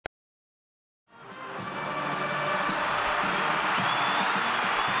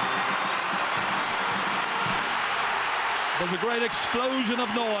There's a great explosion of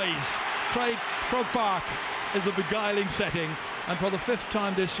noise. Croke Park is a beguiling setting, and for the 5th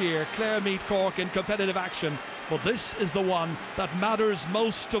time this year, Clare meet Cork in competitive action. But this is the one that matters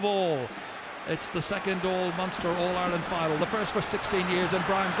most of all. It's the second All-Munster All-Ireland final, the first for 16 years, and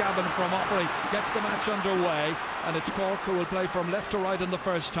Brian Gavin from Offaly gets the match underway, and it's Cork who will play from left to right in the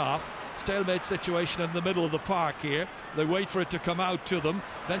first half. Stalemate situation in the middle of the park here. They wait for it to come out to them.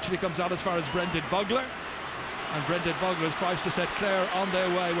 Eventually comes out as far as Brendan Bugler, and Brendan Bugler tries to set Clare on their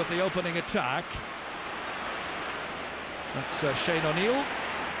way with the opening attack. That's Shane O'Neill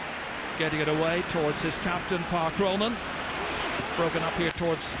getting it away towards his captain, Park Roman. Broken up here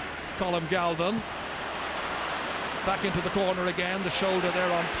towards Colm Galvin. Back into the corner again, the shoulder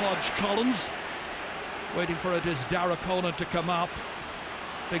there on Podge Collins. Waiting for it is Dara Conan to come up.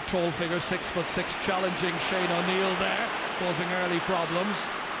 Big tall figure, 6'6", challenging Shane O'Neill there, causing early problems.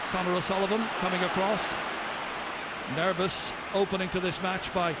 Conor O'Sullivan coming across. Nervous opening to this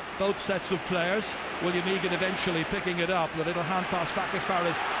match by both sets of players. William Egan eventually picking it up. The little hand pass back as far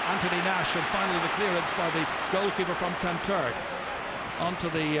as Anthony Nash, and finally the clearance by the goalkeeper from Canturk onto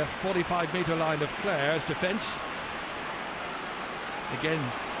the 45-metre line of Clare's defence. Again,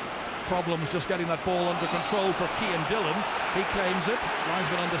 problems just getting that ball under control for Cian Dillon. He claims it.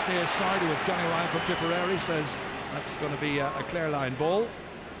 Linesman on the near side, who was Johnny Ryan from Tipperary, says that's going to be a Clare line ball.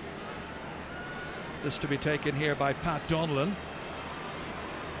 This to be taken here by Pat Donlan.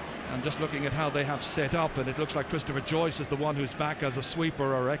 I'm just looking at how they have set up, and it looks like Christopher Joyce is the one who's back as a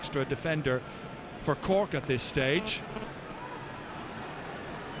sweeper or extra defender for Cork at this stage.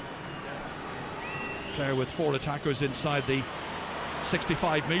 Clare with 4 attackers inside the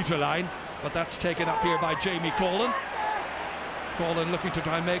 65-metre line, but that's taken up here by Jamie Colin. Colin looking to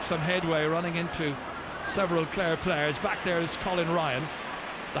try and make some headway, running into several Clare players. Back there is Colin Ryan.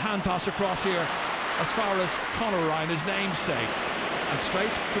 The hand pass across here as far as Conor Ryan, his namesake, and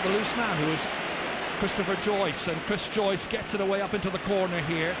straight to the loose man, who is Christopher Joyce, and Chris Joyce gets it away up into the corner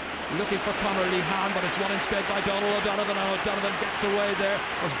here, looking for Conor Lehan, but it's won instead by Donald O'Donovan, and O'Donovan gets away there.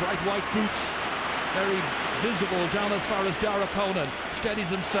 Those bright white boots, very visible down as far as Dara Conan, steadies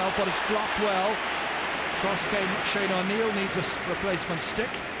himself, but it's blocked well. Cross came Shane O'Neill, needs a replacement stick.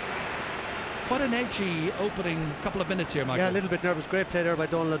 Quite an edgy opening couple of minutes here, Michael. Yeah, a little bit nervous. Great play there by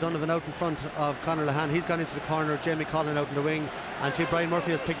Donald O'Donovan out in front of Conor Lehan. He's gone into the corner, Jamie Collin out in the wing, and see Brian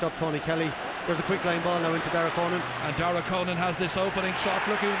Murphy has picked up Tony Kelly. There's a quick line ball now into Dara Conan. And Dara Conan has this opening shot,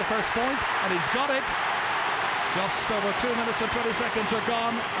 looking at the first point, and he's got it. Just over 2 minutes and 20 seconds are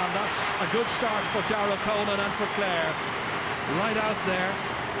gone, and that's a good start for Dara Conan and for Clare. Right out there,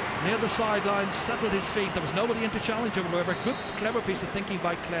 near the sideline, settled his feet. There was nobody in to challenge him, however. Good, clever piece of thinking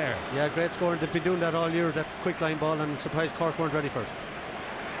by Clare. Yeah, great scoring. They've been doing that all year, that quick line ball, and I'm surprised Cork weren't ready for it.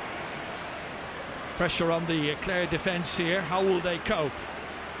 Pressure on the Clare defence here. How will they cope?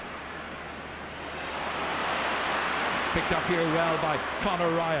 Picked up here well by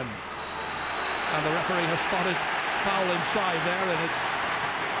Conor Ryan. And the referee has spotted foul inside there, and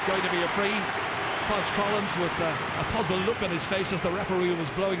it's going to be a free. Podge Collins with a puzzled look on his face as the referee was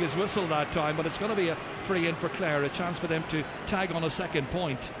blowing his whistle that time, but it's going to be a free in for Clare, a chance for them to tag on a second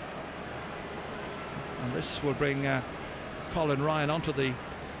point. And this will bring Colin Ryan onto the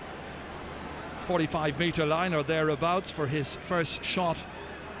 45-metre line or thereabouts for his first shot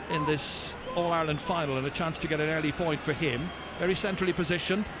in this All-Ireland final, and a chance to get an early point for him. Very centrally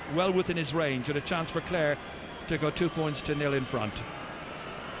positioned, well within his range, and a chance for Clare to go 2 points to nil in front.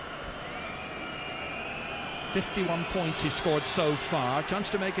 51 points he scored so far, chance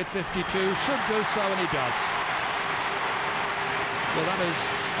to make it 52, should do so, and he does. Well, that is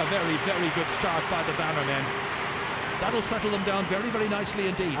a very, very good start by the Bannermen. That'll settle them down very, very nicely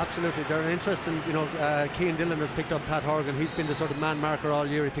indeed. Absolutely, they're interesting. You know, Cian Dillon has picked up Pat Horgan. He's been the sort of man marker all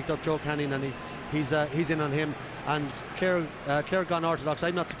year. He picked up Joe Canning, and he's in on him. And Clare gone orthodox.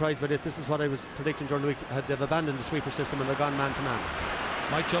 I'm not surprised by this. This is what I was predicting during the week. They've abandoned the sweeper system and they're gone man to man.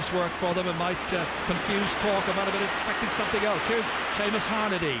 Might just work for them. It might confuse Cork. I might have been expecting something else. Here's Seamus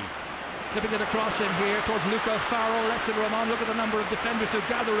Harnedy clipping it across in here towards Luca Farrell, lets it run on. Look at the number of defenders who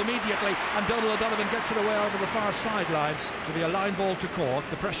gather immediately, and Donald O'Donovan gets it away over the far sideline. It'll be a line ball to Cork.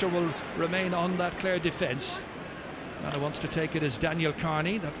 The pressure will remain on that Clare defence. Man who wants to take it is Daniel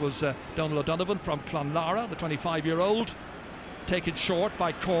Carney. That was Donald O'Donovan from Clonlara, the 25-year-old. Taken short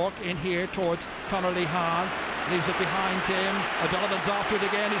by Cork in here towards Conor Lehan. Leaves it behind him. O'Donovan's after it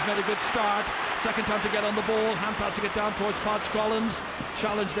again. He's made a good start. Second time to get on the ball. Hand passing it down towards Podge Collins.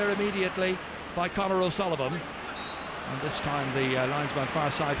 Challenged there immediately by Conor O'Sullivan. And this time the linesman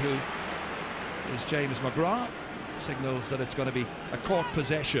far side, who is James McGrath, signals that it's going to be a Cork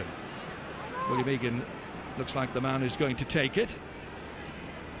possession. William Egan looks like the man who's going to take it.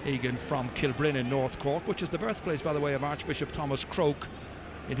 Egan from Kilbrin in North Cork, which is the birthplace, by the way, of Archbishop Thomas Croke,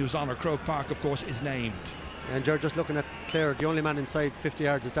 in whose honour Croke Park, of course, is named. And you're just looking at Clare, the only man inside 50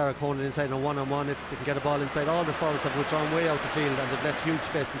 yards is Derek Honan inside on one-on-one. If they can get a ball inside, all the forwards have withdrawn way out the field and they've left huge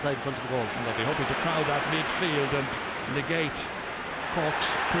space inside in front of the goal. And they'll be hoping to crowd that midfield and negate Cork's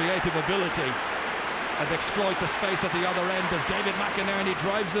creative ability and exploit the space at the other end as David McInerney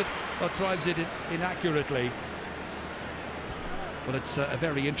drives it, but drives it inaccurately. Well, it's a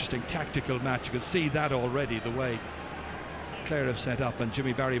very interesting tactical match. You can see that already, the way Clare have set up, and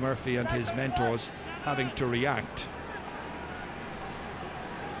Jimmy Barry Murphy and his mentors having to react.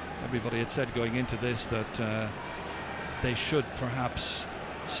 Everybody had said going into this that they should perhaps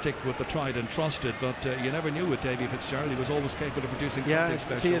stick with the tried and trusted, but you never knew with Davy Fitzgerald. He was always capable of producing something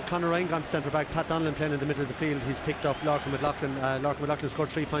special. See, as Conor Ryan gone to centre back, Pat Donlan playing in the middle of the field, he's picked up Larkin McLaughlin. Larkin McLaughlin scored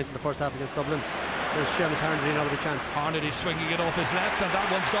 3 points in the first half against Dublin. There's Seamus Harnedy now with a chance. Harnedy swinging it off his left, and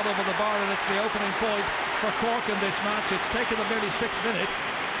that one's got over the bar, and it's the opening point for Cork in this match. It's taken them nearly 6 minutes,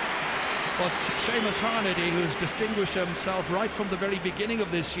 but Seamus Harnedy, who's distinguished himself right from the very beginning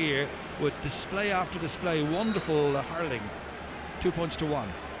of this year with display after display, wonderful hurling. 2 points to 1.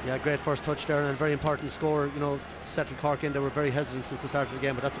 Yeah, great first touch there, and a very important score. You know, settled Cork in. They were very hesitant since the start of the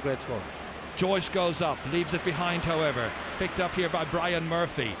game, but that's a great score. Joyce goes up, leaves it behind, however. Picked up here by Brian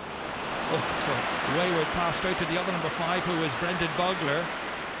Murphy. Oh, it's a wayward pass straight to the other number 5, who is Brendan Bugler.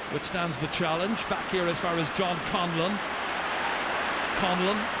 Withstands the challenge. Back here as far as John Conlon.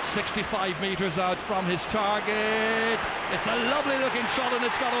 Conlon, 65 metres out from his target. It's a lovely looking shot, and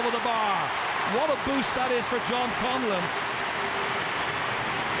it's got over the bar. What a boost that is for John Conlon.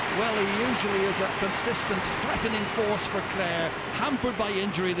 Well, he usually is a consistent, threatening force for Clare, hampered by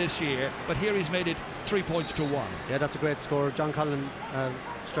injury this year, but here he's made it 3 points to 1. Yeah, that's a great score. John Conlon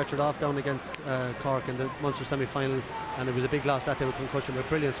stretchered off down against Cork in the Munster semi-final, and it was a big loss that day with concussion. A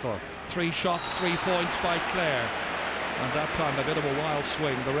brilliant score. 3 shots, 3 points by Clare, and that time a bit of a wild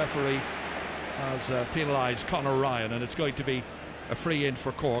swing. The referee has penalised Conor Ryan, and it's going to be a free in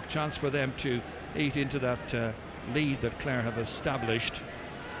for Cork. Chance for them to eat into that lead that Clare have established.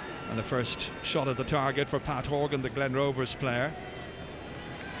 And the first shot at the target for Pat Horgan, the Glen Rovers player.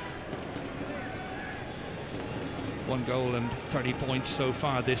 1 goal and 30 points so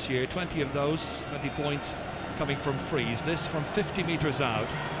far this year. 20 of those 20 points coming from frees. This from 50 metres out.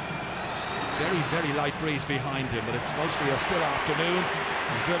 Very, very light breeze behind him, but it's mostly a still afternoon.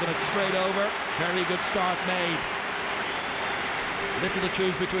 He's driven it straight over. Very good start made. Little to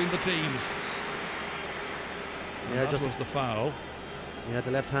choose between the teams. Yeah, that was the foul. Yeah,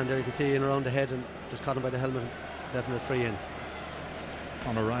 the left hand there, you can see in around the head and just caught him by the helmet. Definite free in.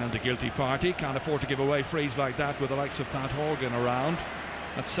 Conor Ryan, the guilty party, can't afford to give away frees like that with the likes of Pat Horgan around.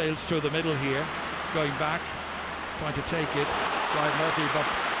 That sails through the middle here, going back, trying to take it. Brian Murphy, but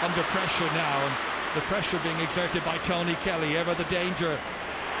under pressure now, and the pressure being exerted by Tony Kelly. Ever the danger.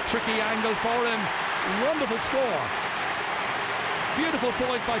 Tricky angle for him. Wonderful score. Beautiful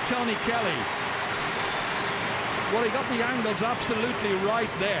point by Tony Kelly. Well, he got the angles absolutely right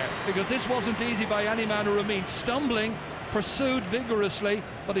there, because this wasn't easy by any manner of means. Stumbling, pursued vigorously,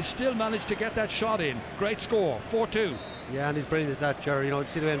 but he still managed to get that shot in. Great score, 4-2. Yeah, and he's brilliant at that, Jerry. You know,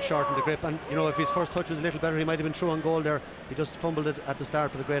 see the way him shortened the grip, and you know, if his first touch was a little better, he might have been through on goal there. He just fumbled it at the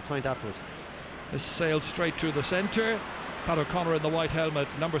start, but a great point afterwards. This sailed straight through the centre. Pat O'Connor in the white helmet,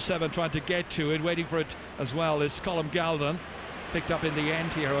 number 7 trying to get to it, waiting for it as well is Colm Galvin. Picked up in the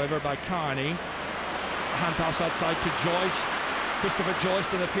end here, however, by Carney. Hand pass outside to Joyce. Christopher Joyce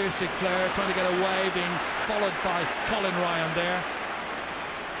to the piercing player, trying to get away, being followed by Colin Ryan there.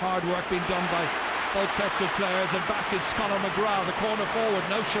 Hard work being done by both sets of players, and back is Conor McGrath, the corner forward,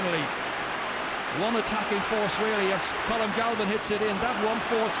 notionally. One attacking force really as Colm Galvin hits it in. That one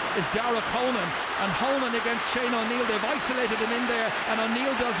force is Darragh Honan, and Honan against Shane O'Neill. They've isolated him in there, and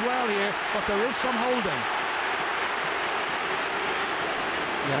O'Neill does well here, but there is some holding.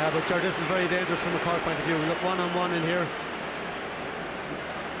 Yeah, but sure, this is very dangerous from a Cork point of view. Look, one-on-one in here.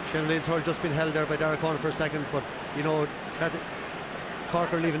 Shane O'Neill's hurl just been held there by Darragh Honan for a second, but you know that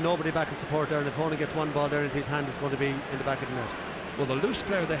Cork are leaving nobody back in support there, and if Honan gets one ball there into his hand, it's going to be in the back of the net. Well, the loose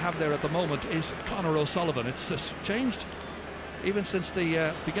player they have there at the moment is Conor O'Sullivan. It's changed even since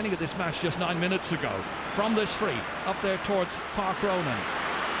the beginning of this match just 9 minutes ago. From this free, up there towards Park Ronan.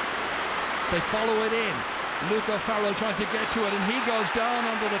 They follow it in. Luke O'Farrell trying to get to it, and he goes down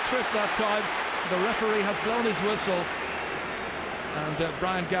under the trip that time. The referee has blown his whistle, and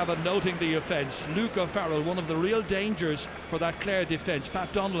Brian Gavin noting the offence. Luke O'Farrell, one of the real dangers for that Clare defence.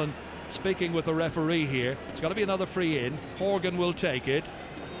 Pat Donlan speaking with the referee here. It's got to be another free in. Horgan will take it.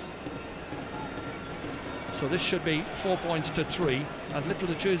 So this should be 4 points to 3, and little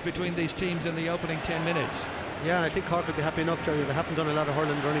to choose between these teams in the opening 10 minutes. Yeah, and I think Cork will be happy enough, Jerry. They haven't done a lot of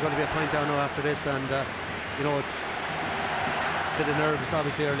hurling. They're only going to be a point down now after this, and you know, it's a bit of nervous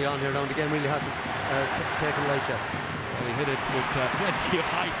obviously early on here now, and the game really hasn't taken light yet. Well, he hit it with plenty of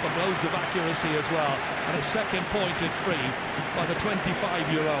height but loads of accuracy as well, and a second pointed free by the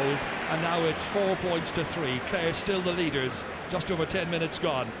 25-year-old, and now it's 4 points to 3. Clare still the leaders, just over 10 minutes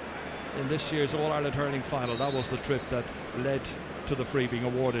gone in this year's All-Ireland Hurling Final. That was the trip that led to the free being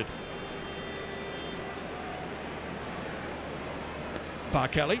awarded.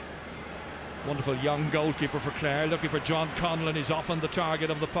 Pat Kelly, wonderful young goalkeeper for Clare, looking for John Conlon. He's often the target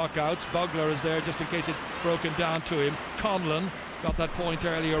of the puck outs. Bugler is there just in case it's broken down to him. Conlon got that point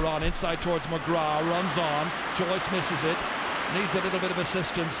earlier on, inside towards McGrath, runs on. Joyce misses it, needs a little bit of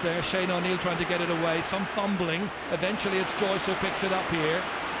assistance there. Shane O'Neill trying to get it away, some fumbling. Eventually it's Joyce who picks it up here.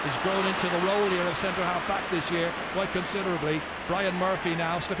 He's grown into the role here of centre half back this year quite considerably. Brian Murphy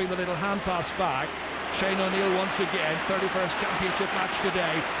now slipping the little hand pass back. Shane O'Neill once again, 31st championship match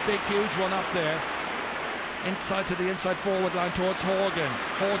today. Big huge one up there. Inside to the inside forward line towards Horgan.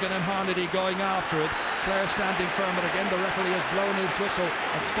 Horgan and Harnedy going after it. Clare standing firm, but again the referee has blown his whistle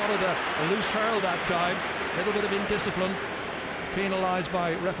and spotted a loose hurl that time. A little bit of indiscipline, penalised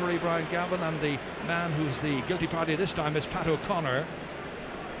by referee Brian Gavin, and the man who's the guilty party this time is Pat O'Connor.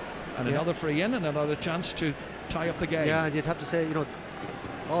 And another free in and another chance to tie up the game. Yeah, and you'd have to say, you know,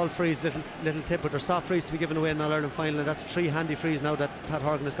 all frees, little tip, but they're soft frees to be given away in All-Ireland final, and that's 3 handy frees now that Pat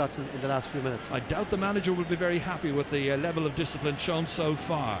Horgan has got in the last few minutes. I doubt the manager will be very happy with the level of discipline shown so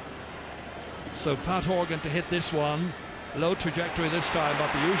far. So Pat Horgan to hit this one, low trajectory this time,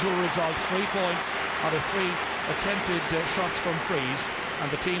 but the usual result, 3 points out of 3 attempted shots from frees,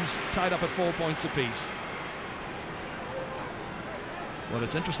 and the team's tied up at 4 points apiece. Well,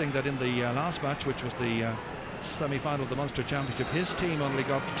 it's interesting that in the last match, which was the semi-final of the Munster Championship, his team only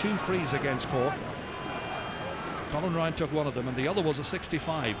got 2 frees against Cork. Colin Ryan took one of them, and the other was a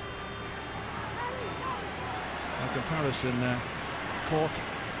 65. In comparison, Cork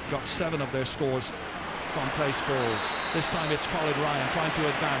got 7 of their scores from place balls. This time it's Colin Ryan trying to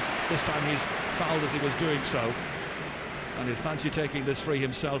advance. This time he's fouled as he was doing so, and he'll fancy taking this free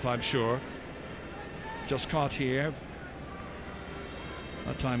himself, I'm sure. Just caught here.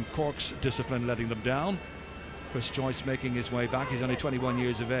 That time Cork's discipline letting them down. Chris Joyce making his way back. He's only 21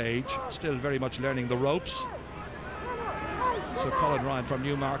 years of age, still very much learning the ropes. So Colin Ryan from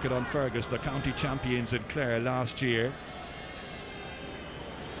Newmarket-on-Fergus, the county champions in Clare last year.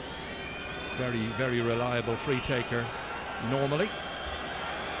 Very, very reliable free taker normally.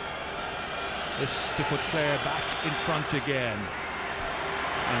 This to put Clare back in front again.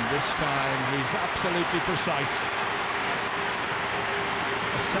 And this time he's absolutely precise.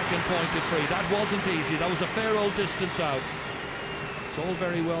 Second pointed free. That wasn't easy. That was a fair old distance out. It's all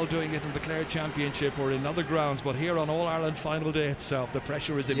very well doing it in the Clare Championship or in other grounds, but here on All-Ireland final day itself, the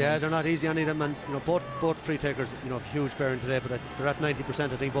pressure is immense. Yeah, they're not easy, any of them, and you know, both free takers, you know, have huge bearing today, but they're at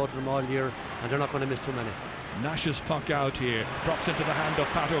 90%, I think, both of them all year, and they're not going to miss too many. Nash's puck out here, drops into the hand of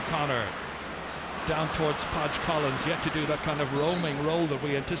Pat O'Connor. Down towards Podge Collins, yet to do that kind of roaming role that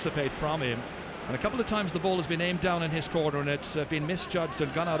we anticipate from him. And a couple of times the ball has been aimed down in his corner, and it's been misjudged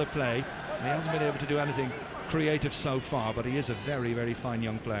and gone out of play. And he hasn't been able to do anything creative so far, but he is a very, very fine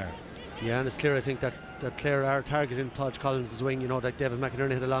young player. Yeah, and it's clear, I think, that Clare are targeting Podge Collins' wing. You know, that David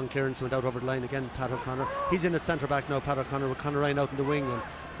McInerney had a long clearance, went out over the line again. Pat O'Connor, he's in at centre back now. Pat O'Connor with Conor Ryan out in the wing, and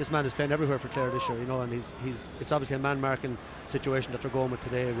this man is playing everywhere for Clare this year. You know, and it's obviously a man-marking situation that they're going with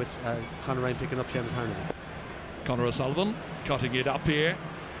today, with Conor Ryan picking up Seamus Harnedy. Conor O'Sullivan cutting it up here.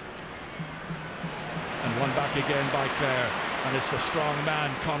 And one back again by Clare, and it's the strong man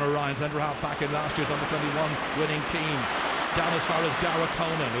Conor Ryan, centre half back in last year's under-21 winning team, down as far as Dara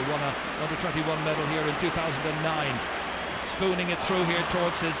Conan, who won a under-21 medal here in 2009, spooning it through here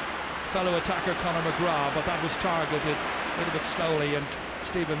towards his fellow attacker Conor McGrath, but that was targeted a little bit slowly, and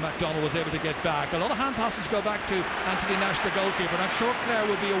Stephen MacDonald was able to get back. A lot of hand passes go back to Anthony Nash, the goalkeeper, and I'm sure Clare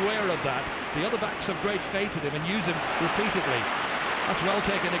will be aware of that. The other backs have great faith in him and use him repeatedly. That's well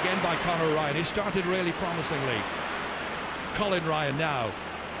taken again by Conor Ryan. He started really promisingly. Colin Ryan now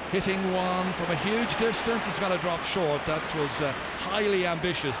hitting one from a huge distance. It's got to drop short. That was highly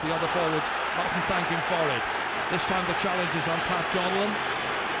ambitious. The other forwards often thank him for it. This time the challenge is on Pat Donlan.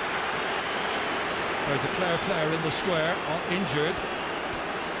 There's a Clare player in the square, injured.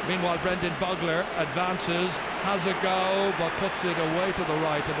 Meanwhile, Brendan Bugler advances, has a go, but puts it away to the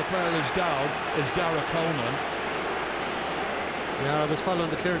right, and the player who's down is Dara Conan. Yeah, I was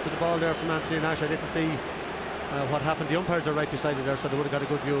following the clearance of the ball there from Anthony Nash. I didn't see what happened. The umpires are right beside it there, so they would have got a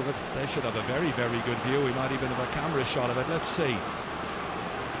good view of it. They should have a very, very good view. We might even have a camera shot of it. Let's see.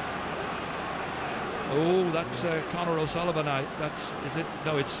 Oh, that's Conor O'Sullivan. Is it?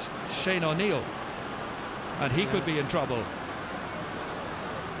 No, it's Shane O'Neill, and he could be in trouble.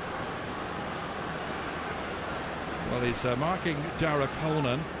 Well, he's marking Derek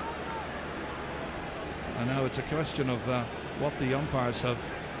Honan, and now it's a question of what the umpires have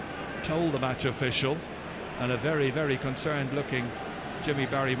told the match official, and a very, very concerned looking Jimmy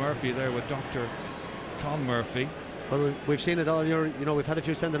Barry Murphy there with Dr. Con Murphy. Well, we've seen it all year. You know, we've had a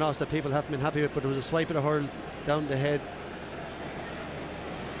few sending offs that people haven't been happy with, but it was a swipe of the hurl down the head.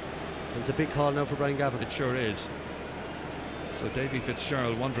 And it's a big call now for Brian Gavin. It sure is. So Davy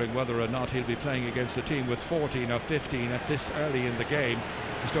Fitzgerald wondering whether or not he'll be playing against a team with 14 or 15 at this early in the game.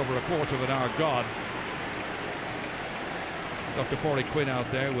 Just over a quarter of an hour gone. Dr. Pádraig Quinn out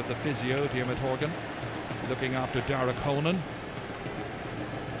there with the physio, Diarmuid Horgan, looking after Derek Honan.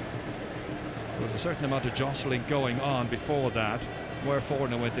 There was a certain amount of jostling going on before that. Where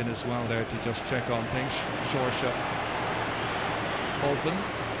Forna went in as well there to just check on things. Shorsha, Bolton,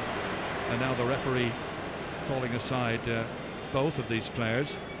 and now the referee calling aside both of these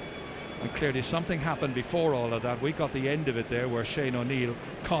players. And clearly something happened before all of that. We got the end of it there where Shane O'Neill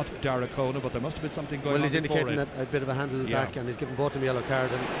caught Derek Honan, but there must have been something going on. Well, he's indicating a bit of a handle back, and he's given both of them a yellow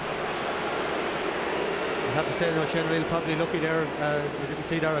card. And I have to say, no, Shane O'Neill probably lucky there. We didn't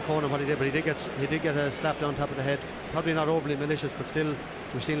see Derek Honan what he did, but he did get a slap down top of the head. Probably not overly malicious, but still,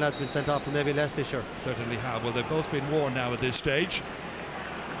 we've seen lads been sent off from maybe less this year. Certainly have. Well, they've both been warned now at this stage.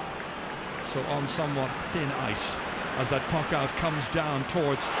 So on somewhat thin ice as that puck out comes down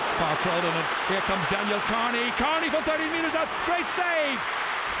towards Páirc Cronin, and here comes Daniel Carney. Carney from 30 metres out, great save!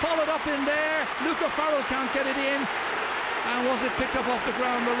 Followed up in there, Luca Farrell can't get it in. And was it picked up off the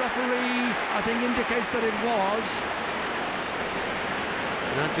ground? The referee, I think, indicates that it was.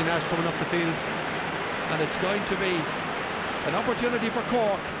 And Anthony Nash coming up the field. And it's going to be an opportunity for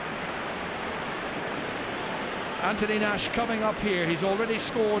Cork. Anthony Nash coming up here. He's already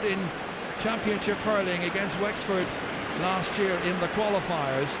scored in Championship Hurling against Wexford last year in the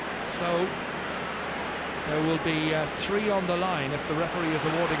qualifiers. So there will be 3 on the line if the referee is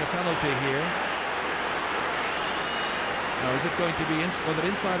awarding a penalty here. Now, is it going to be, was it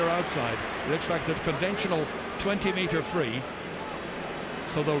inside or outside? It looks like it's a conventional 20-metre free.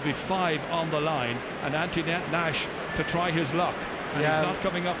 So there will be 5 on the line, and Anthony Nash to try his luck. And he's not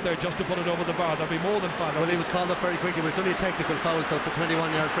coming up there just to put it over the bar. There'll be more than 5. Well, he was called up very quickly, but it's only a technical foul, so it's a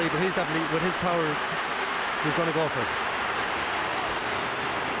 21-yard free. But he's definitely, with his power, he's going to go for it.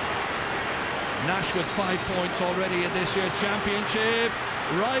 Nash with 5 points already in this year's championship.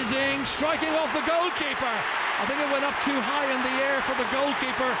 Rising, striking off the goalkeeper. I think it went up too high in the air for the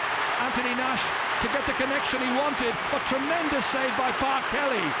goalkeeper, Anthony Nash, to get the connection he wanted, but tremendous save by Páirc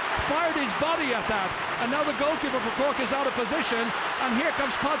Kelly. Fired his body at that, and now the goalkeeper for Cork is out of position, and here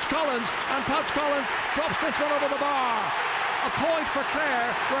comes Podge Collins, and Podge Collins drops this one over the bar. A point for Clare,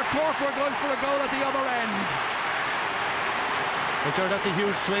 where Cork were going for a goal at the other end. Well, Jared, that's a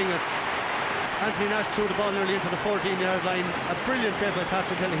huge swing. Anthony Nash threw the ball nearly into the 14-yard line. A brilliant save by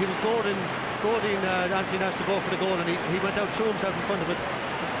Patrick Kelly. He was goading Anthony Nash to go for the goal, and he went out, threw himself in front of it.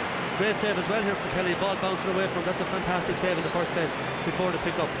 Great save as well here from Kelly. Ball bouncing away from him. That's a fantastic save in the first place before the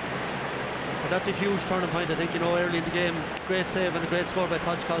pick-up. But that's a huge turning point, I think, you know, early in the game. Great save and a great score by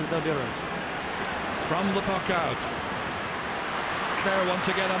Podge Collins down the other end. From the puck out, Clare once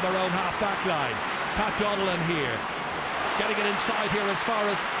again on their own half-back line. Pat Donnellan here, getting it inside here as far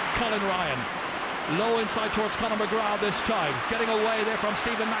as Colin Ryan. Low inside towards Conor McGrath this time. Getting away there from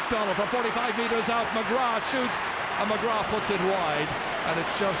Stephen MacDonald from 45 metres out. McGrath shoots, and McGrath puts it wide. And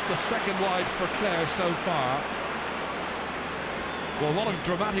it's just the second wide for Clare so far. Well, what a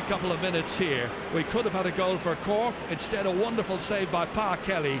dramatic couple of minutes here. We could have had a goal for Cork. Instead, a wonderful save by Páirc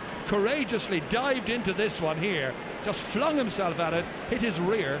Kelly. Courageously dived into this one here. Just flung himself at it, hit his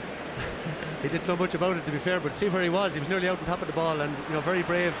rear. He didn't know much about it, to be fair, but see where he was. He was nearly out on top of the ball, and, you know, very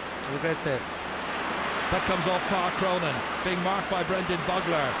brave and a great save. That comes off Páirc Cronin, being marked by Brendan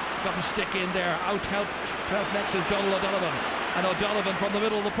Bugler. Got the stick in there. Out help next is Donald O'Donovan. And O'Donovan from the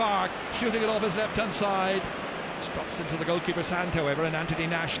middle of the park, shooting it off his left-hand side. Drops into the goalkeeper's hand, however, and Anthony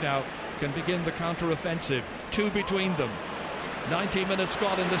Nash now can begin the counter-offensive. 2 between them. 19 minutes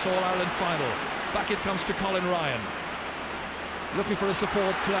gone in this All-Ireland final. Back it comes to Colin Ryan. Looking for a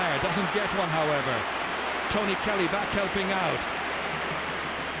support player. Doesn't get one, however. Tony Kelly back helping out.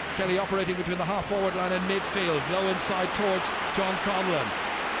 Kelly operating between the half-forward line and midfield. Low inside towards John Conlon.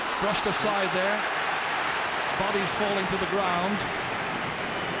 Brushed aside there. Bodies falling to the ground.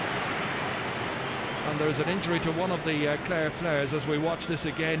 And there's an injury to one of the Clare players as we watch this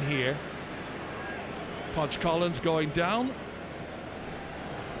again here. Podge Collins going down,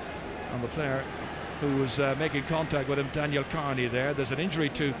 and the player who was making contact with him, Daniel Carney there. There's an injury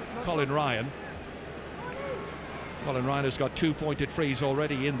to Colin Ryan. Colin Ryan has got 2 pointed frees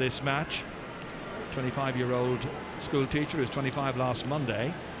already in this match. 25-year-old school teacher, who's 25 last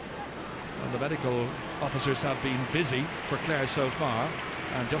Monday. And the medical officers have been busy for Clare so far,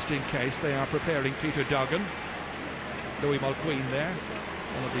 and just in case, they are preparing Peter Duggan. Louis Mulqueen there,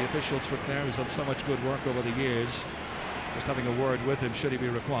 one of the officials for Clare, who's done so much good work over the years. Just having a word with him should he be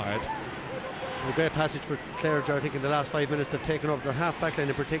required. A great passage for Clare, I think in the last 5 minutes they've taken over their half-back line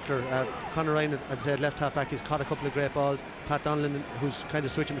in particular. Conor Ryan, as I said, left half-back, he's caught a couple of great balls. Pat Donlan, who's kind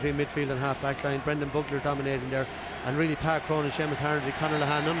of switching between midfield and half-back line. Brendan Bugler dominating there. And really Park Cronin, Seamus Harnedy, Conor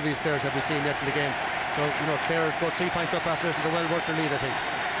Lahan, none of these players have we seen yet in the game. So, you know, Clare got 3 points up after this and they're well worth their lead, I think.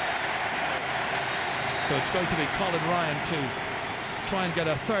 So it's going to be Colin Ryan to try and get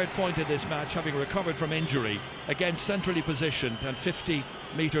a third point in this match, having recovered from injury. Again, centrally positioned and 50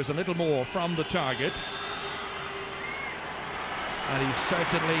 metres, a little more from the target. And he's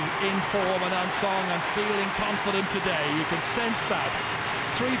certainly in form and on song and feeling confident today. You can sense that.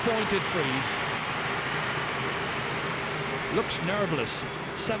 3 pointed frees. Looks nerveless.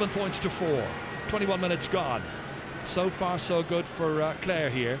 7 points to 4. 21 minutes gone. So far so good for Clare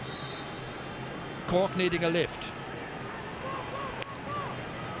here. Cork needing a lift.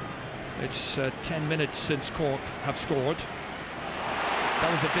 It's 10 minutes since Cork have scored. That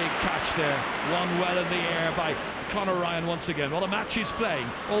was a big catch there. One well in the air by Conor Ryan once again. What a match he's playing.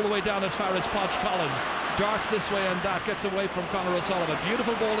 All the way down as far as Podge Collins. Darts this way and that. Gets away from Conor O'Sullivan.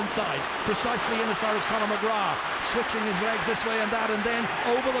 Beautiful ball inside. Precisely in as far as Conor McGrath. Switching his legs this way and that. And then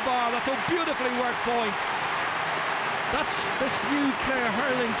over the bar. That's a beautifully worked point. That's this new Clare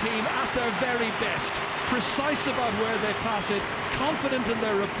hurling team at their very best. Precise about where they pass it. Confident in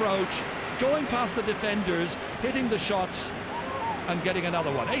their approach. Going past the defenders. Hitting the shots. And getting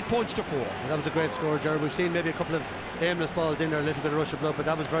another one. 8 points to 4. That was a great score, Gerard. We've seen maybe a couple of aimless balls in there, a little bit of rush of blood, but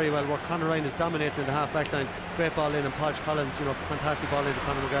that was very well worked. Conor Ryan is dominating in the half-back line. Great ball in, and Podge Collins, you know, fantastic ball into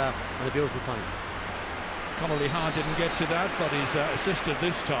Conor McGrath, and a beautiful point. Connolly Hahn didn't get to that, but he's assisted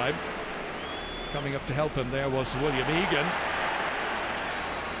this time. Coming up to help him there was William Egan.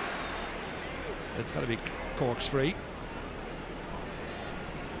 It's got to be Cork's free.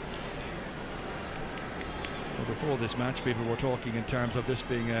 Before this match, people were talking in terms of this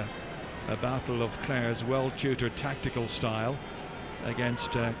being a battle of Clare's well-tutored tactical style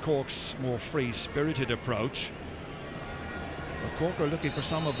against Cork's more free-spirited approach. But Cork are looking for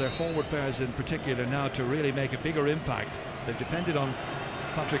some of their forward players in particular now to really make a bigger impact. They've depended on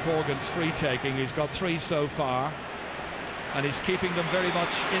Patrick Horgan's free-taking. He's got 3 so far, and he's keeping them very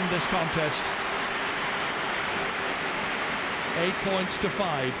much in this contest. 8 points to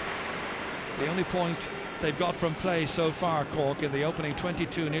 5. The only point they've got from play so far, Cork, in the opening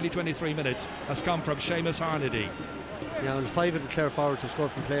 22, nearly 23 minutes, has come from Seamus Harnedy. Yeah, and 5 of the Clare forwards have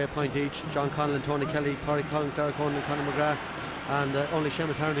scored from play, a point each. John Conlon, Tony Kelly, Parry Collins, Derek Conan and Conor McGrath, and only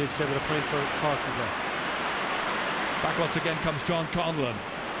Seamus Harnedy to say with a point for Cork from play. Back once again comes John Conlon.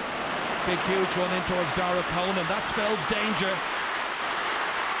 Big huge run in towards Dara Conan, that spells danger.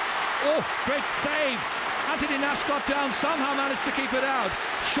 Oh, great save. Anthony Nash got down, somehow managed to keep it out.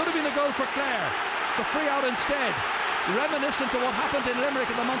 Should have been a goal for Clare. It's a free out instead. Reminiscent of what happened in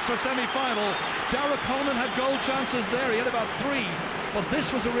Limerick in the Munster semi-final. Dara Conan had goal chances there. He had about 3, but this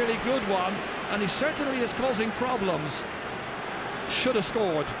was a really good one, and he certainly is causing problems. Should have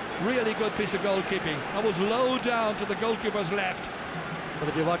scored. Really good piece of goalkeeping. That was low down to the goalkeeper's left. But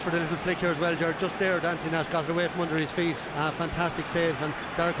if you watch for the little flick here as well, Jared, just there, Anthony Nash got it away from under his feet. Fantastic save, and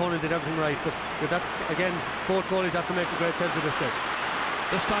Dara Conan did everything right. But with that, again, both goalies have to make great saves at this stage.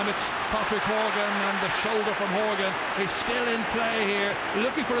 This time it's Patrick Horgan, and the shoulder from Horgan. He's still in play here,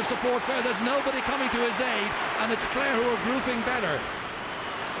 looking for a support player. There's nobody coming to his aid, and it's Clare who are grouping better.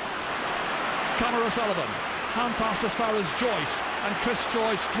 Conor O'Sullivan, hand passed as far as Joyce, and Chris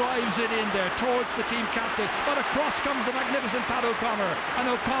Joyce drives it in there towards the team captain, but across comes the magnificent Pat O'Connor,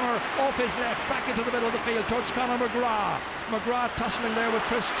 and O'Connor off his left, back into the middle of the field towards Conor McGrath. McGrath tussling there with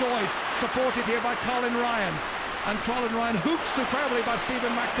Chris Joyce, supported here by Colin Ryan. And Colin Ryan hoops superbly by Stephen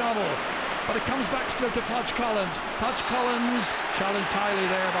MacDonald, but it comes back still to Podge Collins. Podge Collins challenged highly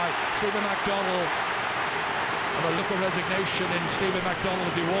there by Stephen MacDonald, and a look of resignation in Stephen MacDonald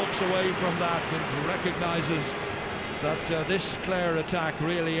as he walks away from that and recognises that this Clare attack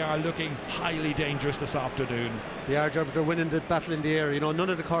really are looking highly dangerous this afternoon. They are, but they're winning the battle in the air. You know, none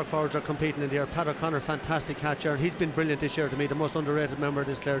of the Cork forwards are competing in the air. Pat O'Connor, fantastic catcher, and he's been brilliant this year to me, the most underrated member of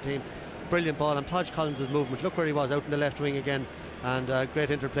this Clare team. brilliant ball, and Podge Collins' movement, look where he was, out in the left wing again, and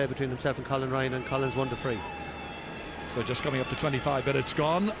great interplay between himself and Colin Ryan, and Collins won the free. So just coming up to 25 minutes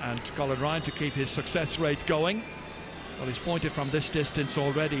gone, and Colin Ryan to keep his success rate going. Well, he's pointed from this distance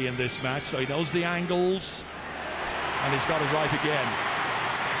already in this match, so he knows the angles, and he's got it right again.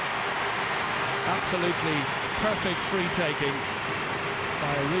 Absolutely perfect free taking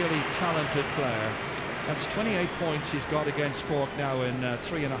by a really talented player. That's 28 points he's got against Cork now in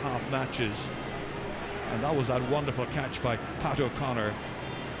 3.5 matches, and that was that wonderful catch by Pat O'Connor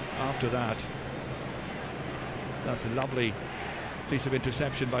after that. That lovely piece of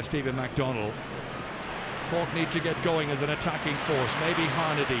interception by Stephen MacDonald. Cork need to get going as an attacking force. Maybe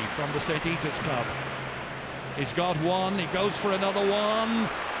Harnedy from the St. Eatus club. He's got one, he goes for another one.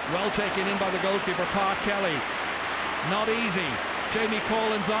 Well taken in by the goalkeeper, Pa Kelly. Not easy. Jamie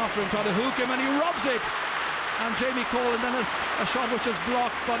Collins after him, trying to hook him, and he robs it. And Jamie Collins then a shot which is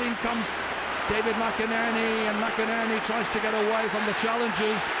blocked, but in comes David McInerney, and McInerney tries to get away from the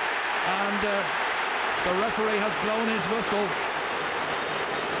challenges, and the referee has blown his whistle.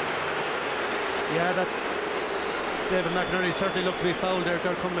 Yeah, that David McInerney certainly looked to be fouled there.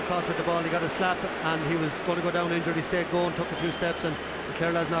 They're coming across with the ball, he got a slap, and he was going to go down injured. He stayed going, took a few steps, and the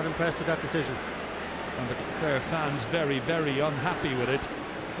Clare lads not impressed with that decision. And the Clare fans very, very unhappy with it,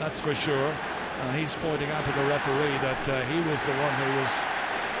 that's for sure. And he's pointing out to the referee that he was the one who was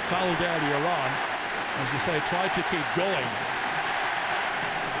fouled earlier on. As you say, tried to keep going.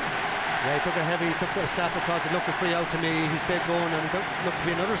 Yeah, he took a slap across. It looked a free out to me. He stayed going, and it looked to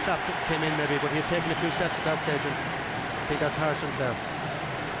be another slap that came in maybe, but he had taken a few steps at that stage, and I think that's harsh on Clare.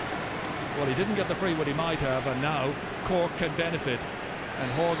 Well, he didn't get the free what he might have, and now Cork can benefit.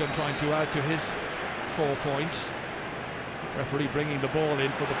 And Horgan trying to add to his 4 points. Referee bringing the ball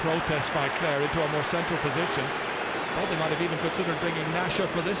in for the protest by Clare into a more central position. Thought they might have even considered bringing Nash up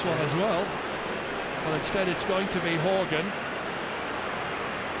for this one as well, but instead it's going to be Horgan.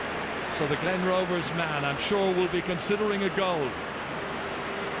 So the Glen Rovers man, I'm sure, will be considering a goal.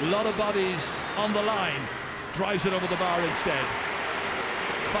 A lot of bodies on the line. Drives it over the bar instead.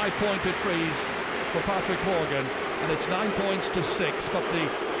 5-pointed freeze for Patrick Horgan, and it's 9 points to 6, but the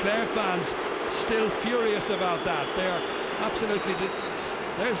Clare fans still furious about that. They're absolutely...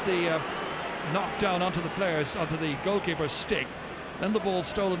 There's the knockdown onto the players, onto the goalkeeper's stick, then the ball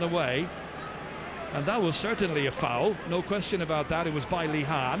stolen away, and that was certainly a foul, no question about that. It was by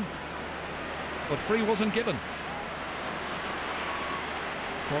Lehan, but free wasn't given.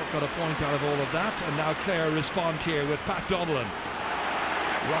 Cork got a point out of all of that, and now Clare respond here with Pat Donnellan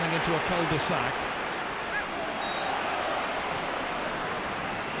running into a cul-de-sac.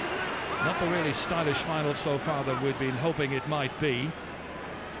 Not the really stylish final so far that we'd been hoping it might be.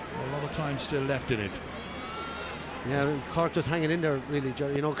 A lot of time still left in it. Yeah, Cork just hanging in there really,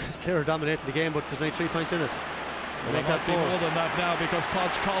 Jerry. You know, Clare dominating the game, but there's only 3 points in it. Well, it might be more than that now, because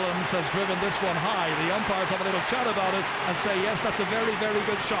Podge Collins has driven this one high. The umpires have a little chat about it and say, yes, that's a very, very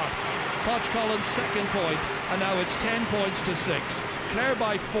good shot. Podge Collins' second point, and now it's 10 points to 6. Clare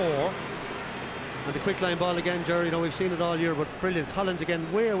by 4. And the quick line ball again, Jerry, you know, we've seen it all year, but brilliant. Collins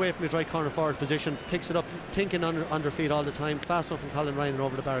again, way away from his right corner forward position, picks it up, thinking under feet all the time, fast enough from Colin Ryan and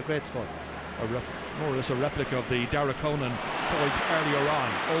over the bar. Great score. More or less a replica of the Dara Conan point earlier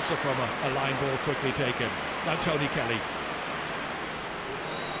on, also from a line ball quickly taken. Now Tony Kelly.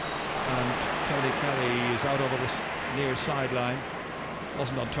 And Tony Kelly is out over this near sideline.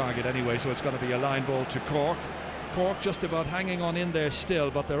 Wasn't on target anyway, so it's going to be a line ball to Cork. Cork just about hanging on in there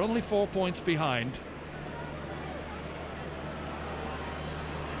still, but they're only 4 points behind.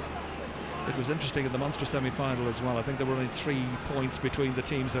 It was interesting in the Munster semi-final as well. I think there were only 3 points between the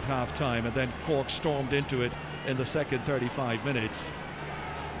teams at half-time, and then Cork stormed into it in the second 35 minutes.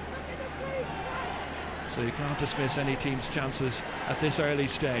 So you can't dismiss any team's chances at this early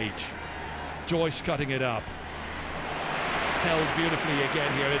stage. Joyce cutting it up. Held beautifully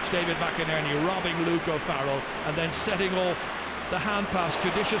again here. It's David McInerney robbing Luke O'Farrell and then setting off the hand pass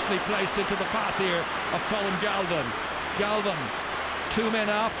judiciously placed into the path here of Colin Galvin. Galvin, 2 men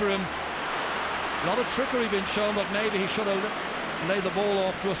after him. A lot of trickery being shown, but maybe he should have laid the ball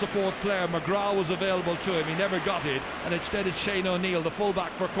off to a support player. McGrath was available to him, he never got it, and instead it's Shane O'Neill, the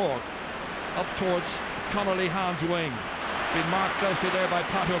fullback for Cork, up towards Conor Lehan's wing. Been marked closely there by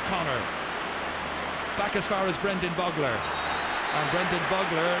Pat O'Connor. Back as far as Brendan Bugler. And Brendan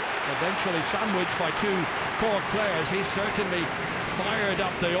Bugler eventually sandwiched by 2 Cork players. He's certainly fired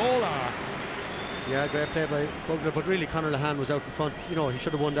up, they all are. Yeah, great play by Bugler, but really Conor Lehan was out in front. You know, he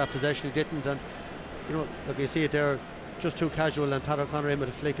should have won that possession, he didn't, and you know, look, you see it there, just too casual, and Pat O'Connor in with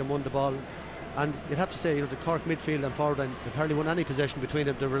a flick and won the ball. And you'd have to say, you know, the Cork midfield and forward line, they've hardly won any possession between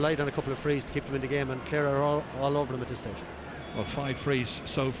them. They relied on a couple of frees to keep them in the game, and Clare are all over them at this stage. Well, 5 frees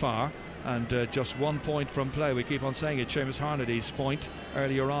so far, and just 1 point from play. We keep on saying it. Seamus Harnady's point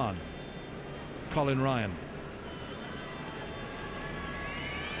earlier on. Colin Ryan.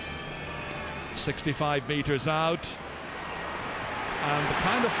 65 metres out, and the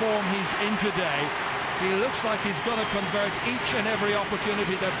kind of form he's in today, he looks like he's going to convert each and every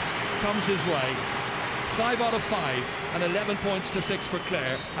opportunity that comes his way. 5 out of 5 and 11 points to 6 for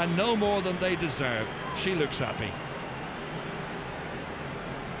Clare, and no more than they deserve. She looks happy.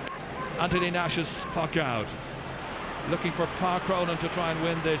 Anthony Nash's puck out, looking for Park Cronin to try and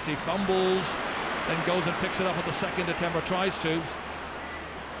win this. He fumbles, then goes and picks it up at the second attempt, or tries to.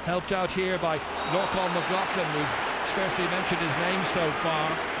 Helped out here by Lorcan McLaughlin. We've scarcely mentioned his name so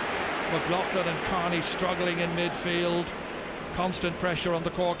far. McLaughlin and Carney struggling in midfield. Constant pressure on the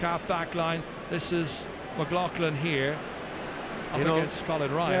Cork half back line. This is McLaughlin here up against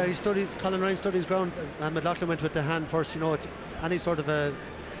Colin Ryan. Yeah, Colin Ryan studies ground, and McLaughlin went with the hand first. You know, it's any sort of a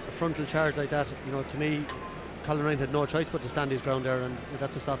frontal charge like that, you know, to me, Colin Ryan had no choice but to stand his ground there, and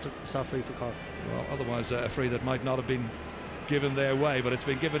that's a soft free for Cork. Well, otherwise a free that might not have been given their way, but it's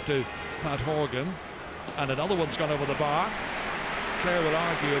been given to Pat Horgan, and another one's gone over the bar. Clare will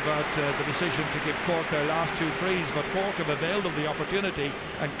argue about the decision to give Cork their last 2 frees, but Cork have availed of the opportunity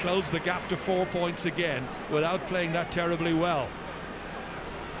and closed the gap to 4 points again without playing that terribly well.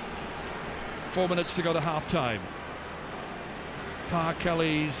 4 minutes to go to half time. Park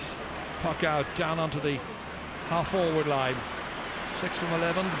Kelly's puck out down onto the half forward line. 6 from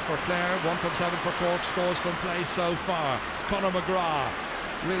 11 for Clare, 1 from 7 for Cork. Scores from play so far. Conor McGrath,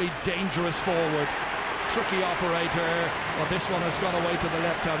 really dangerous forward, tricky operator. Well, this one has gone away to the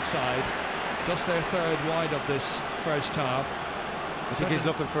left-hand side. Just their 3rd wide of this first half. I think he's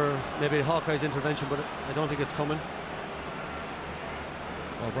looking for maybe Hawkeye's intervention, but I don't think it's coming.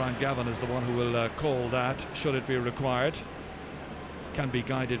 Well, Brian Gavin is the one who will call that, should it be required. Can be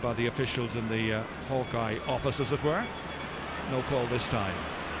guided by the officials in the Hawkeye office, as it were. No call this time.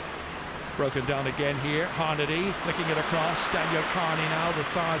 Broken down again here. Harnedy flicking it across. Daniel Carney now, the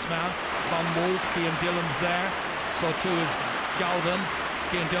SARS man. Fumbles. Cian Dillon's there. So too is Galvin.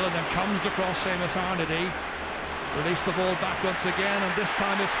 Cian Dillon then comes across Seamus Harnedy. Release the ball back once again, and this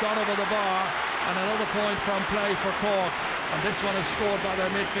time it's gone over the bar. And another point from play for Cork. And this one is scored by their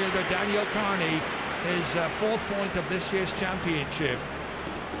midfielder Daniel Carney. His 4th point of this year's championship.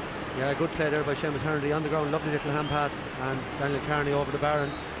 Yeah, good play there by Seamus Harnedy on the ground. Lovely little hand pass, and Daniel Carney over the bar.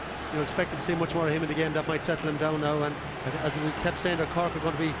 And you know, expected to see much more of him in the game. That might settle him down now. And as we kept saying, Cork are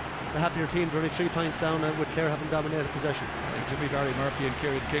going to be the happier team. They're only 3 points down, with Clare having dominated possession. Jimmy Barry Murphy and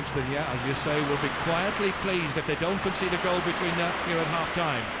Kieran Kingston, yeah, as you say, will be quietly pleased if they don't concede a goal between here at half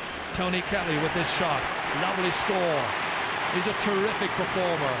time. Tony Kelly with this shot, lovely score. He's a terrific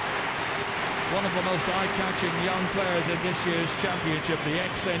performer. One of the most eye-catching young players in this year's championship. The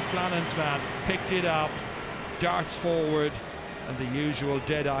ex-St. Flannan's man picked it up, darts forward, and the usual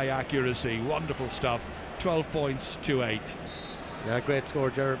dead-eye accuracy. Wonderful stuff. 12 points to 8. Yeah, great score,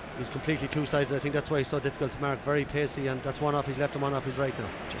 Ger. He's completely two-sided. I think that's why he's so difficult to mark. Very pacey, and that's one off his left and one off his right now.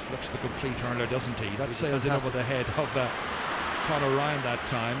 Just looks the complete hurler, doesn't he? That sails it over the head of Conor Ryan that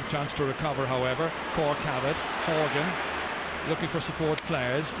time. Chance to recover, however. Cork have it. Horgan looking for support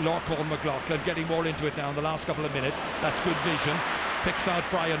players. Lorcan McLaughlin getting more into it now in the last couple of minutes. That's good vision. Picks out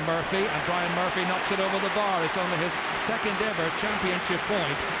Brian Murphy, and Brian Murphy knocks it over the bar. It's only his 2nd ever championship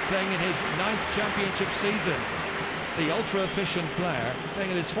point, playing in his 9th championship season. The ultra-efficient player playing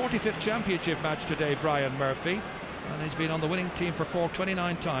in his 45th championship match today, Brian Murphy. And he's been on the winning team for Cork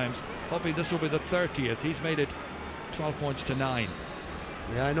 29 times. Hoping this will be the 30th. He's made it 12 points to 9.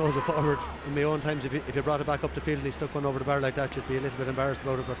 Yeah, I know as a forward in my own times, if you brought it back up the field and he stuck one over the bar like that, you'd be a little bit embarrassed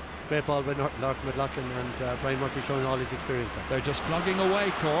about it. But great ball by Lorcan McLaughlin, and Brian Murphy showing all his experience there. They're just plugging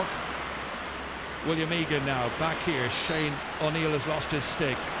away, Cork. William Egan now back here. Shane O'Neill has lost his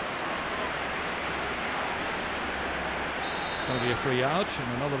stick. It's going to be a free out,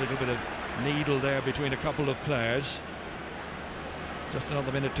 and another little bit of needle there between a couple of players. Just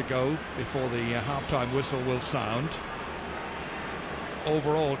another minute to go before the half-time whistle will sound.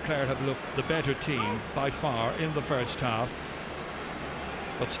 Overall, Clare have looked the better team by far in the first half,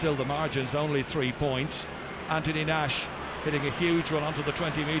 but still the margin's only 3 points. Anthony Nash hitting a huge one onto the